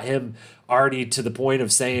she's got him already to the point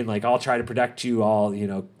of saying, like, I'll try to protect you all.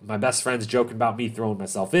 My best friend's joking about me throwing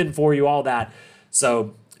myself in for you, all that.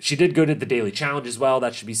 So She did good at the daily challenge as well,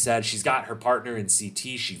 that should be said. She's got her partner in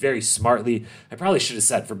CT. She very smartly, I probably should have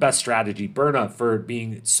said for best strategy, Berna for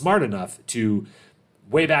being smart enough to,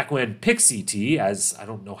 way back when, pick CT, as I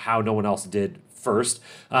don't know how no one else did first,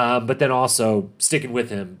 but then also sticking with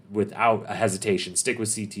him without a hesitation. Stick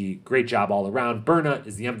with CT. Great job all around. Berna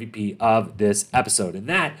is the MVP of this episode. And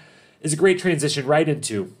that is a great transition right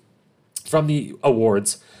into, from the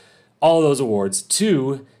awards, all of those awards,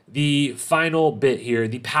 to the final bit here,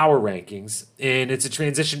 the power rankings. And it's a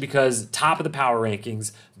transition because top of the power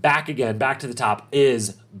rankings, back to the top,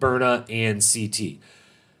 is Berna and CT.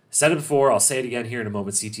 Said it before, I'll say it again here in a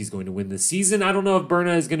moment. CT is going to win this season. I don't know if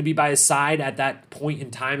Berna is going to be by his side at that point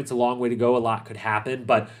in time. It's a long way to go. A lot could happen.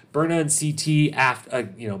 But Berna and CT, after,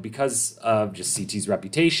 because of just CT's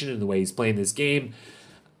reputation and the way he's playing this game,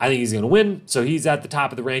 I think he's going to win. So he's at the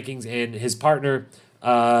top of the rankings, and his partner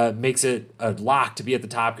makes it a lock to be at the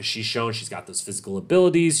top because she's shown she's got those physical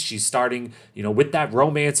abilities. She's starting, with that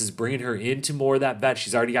romance is bringing her into more of that vet.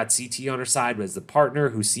 She's already got CT on her side as the partner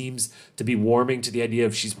who seems to be warming to the idea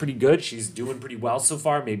of she's pretty good. She's doing pretty well so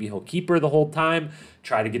far. Maybe he'll keep her the whole time,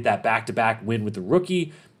 try to get that back-to-back win with the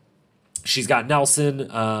rookie. She's got Nelson,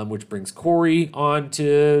 which brings Corey on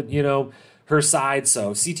to, her side.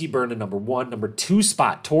 So CT Berna, number 1. Number 2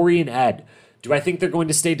 spot, Tori and Ed. Do I think they're going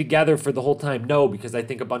to stay together for the whole time? No, because I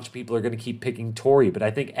think a bunch of people are going to keep picking Tori. But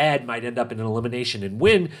I think Ed might end up in an elimination and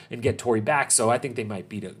win and get Tori back. So I think they might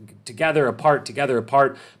be together, apart.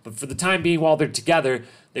 But for the time being, while they're together,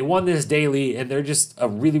 they won this daily, and they're just a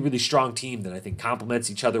really, really strong team that I think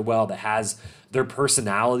complements each other well, that has their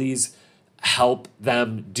personalities help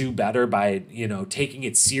them do better by, taking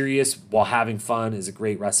it serious while having fun is a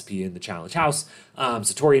great recipe in the Challenge House. So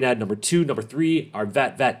Tori and Ed, number 2. Number 3, our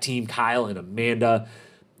vet team, Kyle and Amanda.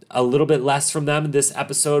 A little bit less from them in this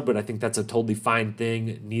episode, but I think that's a totally fine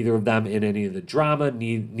thing. Neither of them in any of the drama,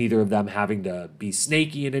 neither of them having to be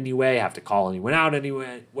snaky in any way, have to call anyone out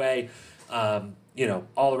anyway.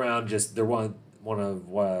 All around, just they're one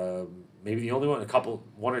of maybe the only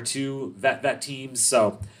one or two vet teams.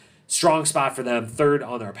 So strong spot for them. 3rd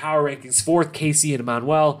on our power rankings. 4th, Casey and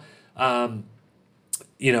Emmanuel.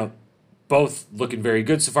 Both looking very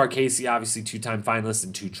good so far. Casey, obviously 2-time finalist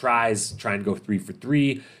in 2 tries, trying to go 3 for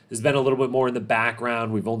 3. Has been a little bit more in the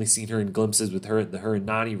background. We've only seen her in glimpses with her and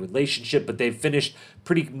Nani relationship, but they've finished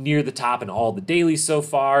pretty near the top in all the dailies so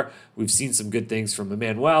far. We've seen some good things from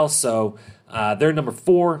Emmanuel, so they're number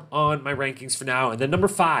 4 on my rankings for now. And then number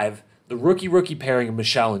 5, the rookie pairing of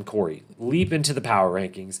Michelle and Corey leap into the power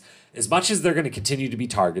rankings. As much as they're going to continue to be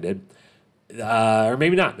targeted, or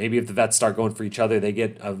maybe not. Maybe if the vets start going for each other, they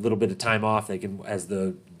get a little bit of time off. They can, as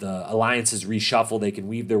the alliances reshuffle, they can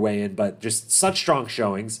weave their way in. But just such strong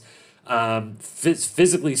showings,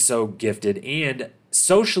 physically so gifted and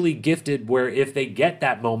socially gifted, where if they get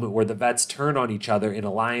that moment where the vets turn on each other in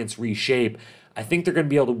alliance reshape, I think they're going to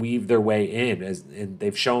be able to weave their way in, and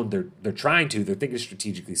they've shown they're trying to. They're thinking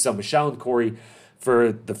strategically. So Michelle and Corey,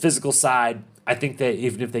 for the physical side, I think that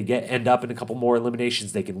even if they end up in a couple more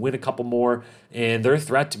eliminations, they can win a couple more, and they're a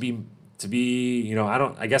threat to be.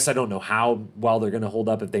 I guess I don't know how well they're going to hold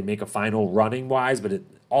up if they make a final running wise, but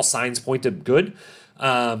all signs point to good.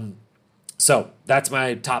 So that's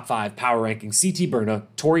my top 5 power rankings: CT Berna,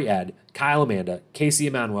 Tori Ed, Kyle Amanda, Casey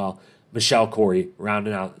Emmanuel, Michelle Corey,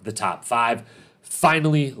 rounding out the top 5.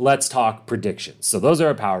 Finally, let's talk predictions. So those are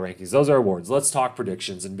our power rankings. Those are our awards. Let's talk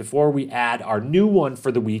predictions. And before we add our new one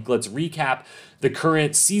for the week, let's recap the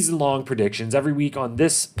current season-long predictions. Every week on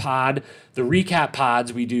this pod, the recap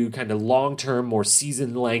pods, we do kind of long-term, more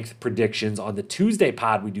season-length predictions. On the Tuesday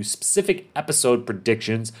pod, we do specific episode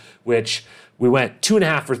predictions, which we went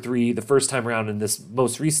 2.5 for 3 the first time around. In this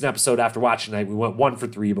most recent episode after watching tonight, we went 1 for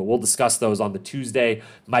 3, but we'll discuss those on the Tuesday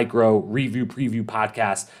micro review preview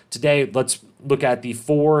podcast. Today, let's look at the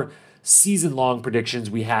 4 season-long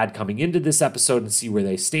predictions we had coming into this episode and see where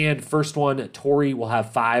they stand. First one, Tori will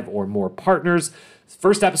have 5 or more partners.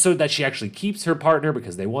 First episode that she actually keeps her partner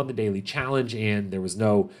because they won the daily challenge and there was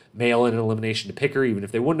no mail-in elimination to pick her, even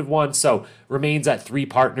if they wouldn't have won. So remains at 3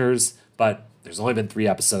 partners, but there's only been 3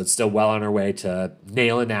 episodes, still well on our way to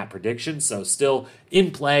nailing that prediction. So still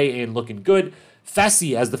in play and looking good.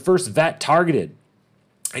 Fessy as the first vet targeted.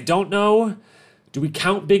 I don't know. Do we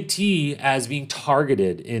count Big T as being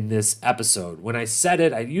targeted in this episode? When I said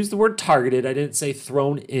it, I used the word targeted. I didn't say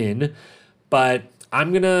thrown in, but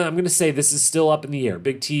I'm gonna say this is still up in the air.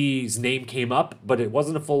 Big T's name came up, but it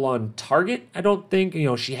wasn't a full-on target, I don't think.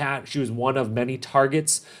 She was one of many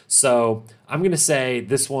targets. So I'm gonna say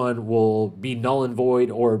this one will be null and void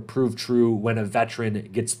or prove true when a veteran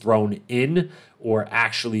gets thrown in or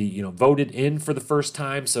actually, voted in for the first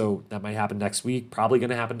time. So that might happen next week. Probably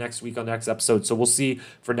gonna happen next week on the next episode. So we'll see.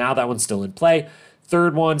 For now, that one's still in play.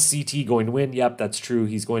 Third one, CT going to win. Yep, that's true.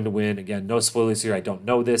 He's going to win. Again, no spoilers here. I don't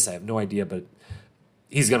know this. I have no idea, but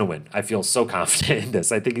he's going to win. I feel so confident in this.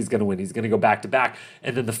 I think he's going to win. He's going to go back to back.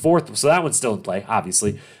 And then the fourth, so that one's still in play,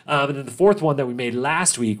 obviously. And then the fourth one that we made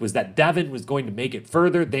last week was that Devin was going to make it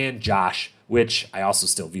further than Josh, which I also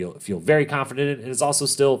still feel very confident in, and is also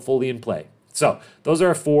still fully in play. So those are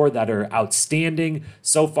our four that are outstanding.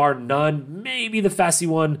 So far, none. Maybe the Fessy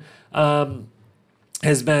one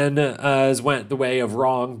has went the way of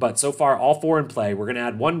wrong, but so far all four in play. We're going to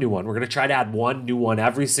add one new one. We're going to try to add one new one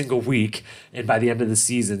every single week, and by the end of the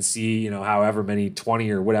season, see however many 20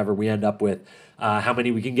 or whatever we end up with, how many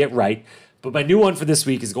we can get right. But my new one for this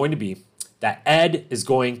week is going to be that Ed is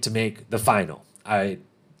going to make the final. I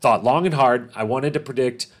thought long and hard. I wanted to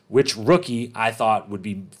predict which rookie I thought would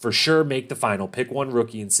be for sure make the final. Pick one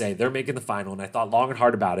rookie and say they're making the final, and I thought long and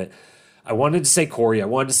hard about it. I wanted to say Corey. I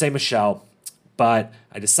wanted to say Michelle. But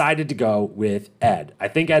I decided to go with Ed. I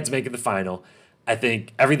think Ed's making the final. I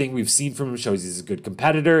think everything we've seen from him shows he's a good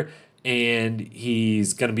competitor, and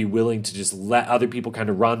he's going to be willing to just let other people kind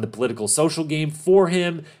of run the political social game for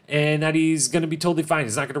him, and that he's going to be totally fine.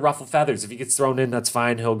 He's not going to ruffle feathers. If he gets thrown in, that's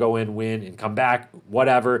fine. He'll go in, win, and come back,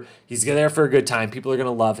 whatever. He's there for a good time. People are going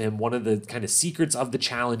to love him. One of the kind of secrets of the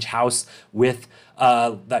Challenge House with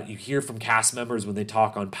that you hear from cast members when they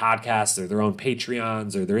talk on podcasts or their own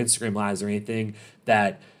Patreons or their Instagram lives or anything,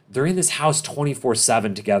 that they're in this house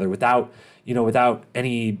 24/7 together without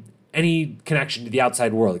any connection to the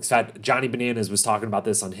outside world. In fact, Johnny Bananas was talking about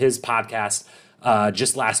this on his podcast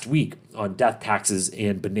just last week on Death, Taxes,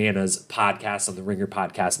 and Bananas podcast on the Ringer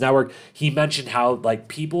Podcast Network. He mentioned how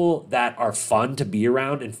people that are fun to be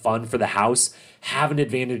around and fun for the house have an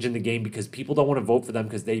advantage in the game because people don't want to vote for them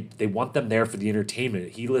because they want them there for the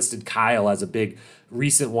entertainment. He listed Kyle as a big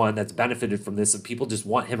recent one that's benefited from this, and people just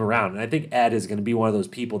want him around. And I think Ed is going to be one of those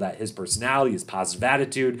people that his personality, his positive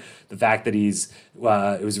attitude, the fact that it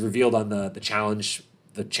was revealed on the challenge,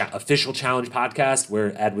 official challenge podcast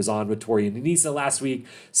where Ed was on with Tori and Anissa last week,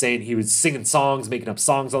 saying he was singing songs, making up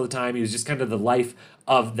songs all the time. He was just kind of the life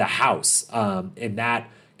of the house, and that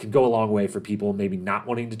can go a long way for people maybe not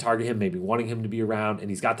wanting to target him, maybe wanting him to be around. And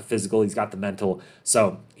he's got the physical, he's got the mental.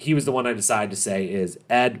 So he was the one I decided to say is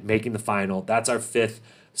Ed making the final. That's our 5th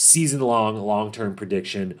season-long, long-term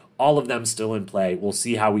prediction. All of them still in play. We'll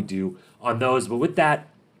see how we do on those. But with that,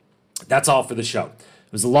 that's all for the show.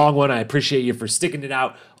 It was a long one. I appreciate you for sticking it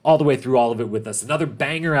out all the way through all of it with us. Another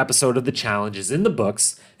banger episode of The Challenge is in the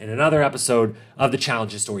books, and another episode of The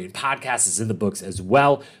Challenge Historian podcast is in the books as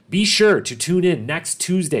well. Be sure to tune in next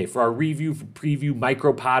Tuesday for our review preview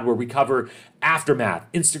micropod where we cover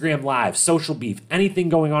aftermath, Instagram Live, social beef, anything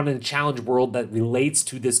going on in the challenge world that relates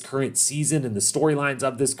to this current season and the storylines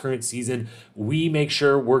of this current season. We make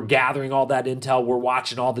sure we're gathering all that intel. We're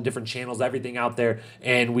watching all the different channels, everything out there,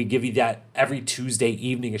 and we give you that every Tuesday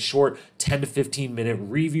evening, a short 10 to 15 minute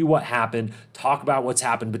review what happened, talk about what's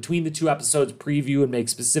happened between the two episodes, preview, and make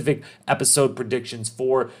specific episode predictions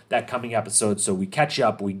for that coming episode. So we catch you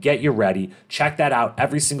up, we get you ready. Check that out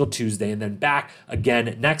every single Tuesday, and then back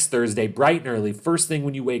again next Thursday, bright and early. First thing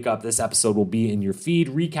when you wake up, this episode will be in your feed,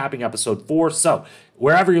 recapping episode 4. So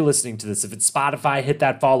wherever you're listening to this, if it's Spotify, hit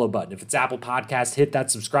that follow button. If it's Apple Podcast, hit that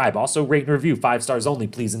subscribe. Also rate and review, 5 stars only,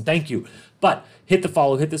 please and thank you. But hit the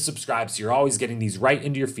follow, hit the subscribe, so you're always getting these right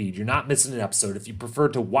into your feed. You're not missing an episode. If you prefer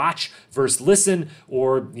to watch versus listen,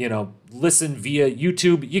 or listen via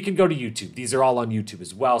YouTube, you can go to YouTube. These are all on YouTube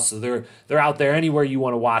as well, so they're out there anywhere you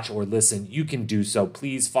want to watch or listen. You can do so.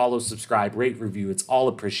 Please follow, subscribe, rate, review. It's all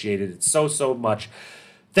appreciated. It's so much.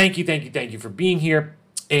 Thank you for being here.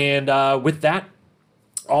 And with that,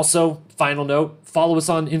 also, final note, follow us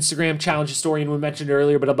on Instagram, Challenge Historian, we mentioned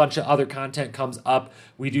earlier, but a bunch of other content comes up.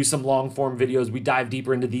 We do some long-form videos. We dive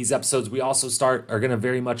deeper into these episodes. We also are going to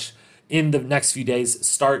very much, in the next few days,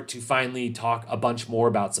 start to finally talk a bunch more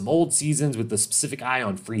about some old seasons with the specific eye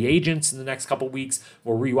on free agents in the next couple weeks.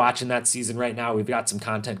 We're rewatching that season right now. We've got some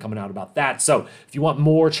content coming out about that. So if you want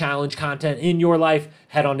more challenge content in your life,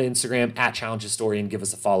 head on to Instagram at Challenge Historian. Give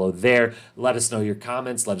us a follow there. Let us know your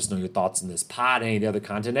comments. Let us know your thoughts on this pod, any of the other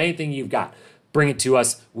content, anything you've got. Bring it to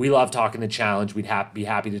us. We love talking the challenge. We'd be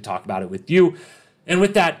happy to talk about it with you. And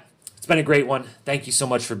with that, it's been a great one. Thank you so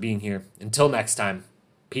much for being here. Until next time,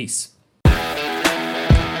 peace.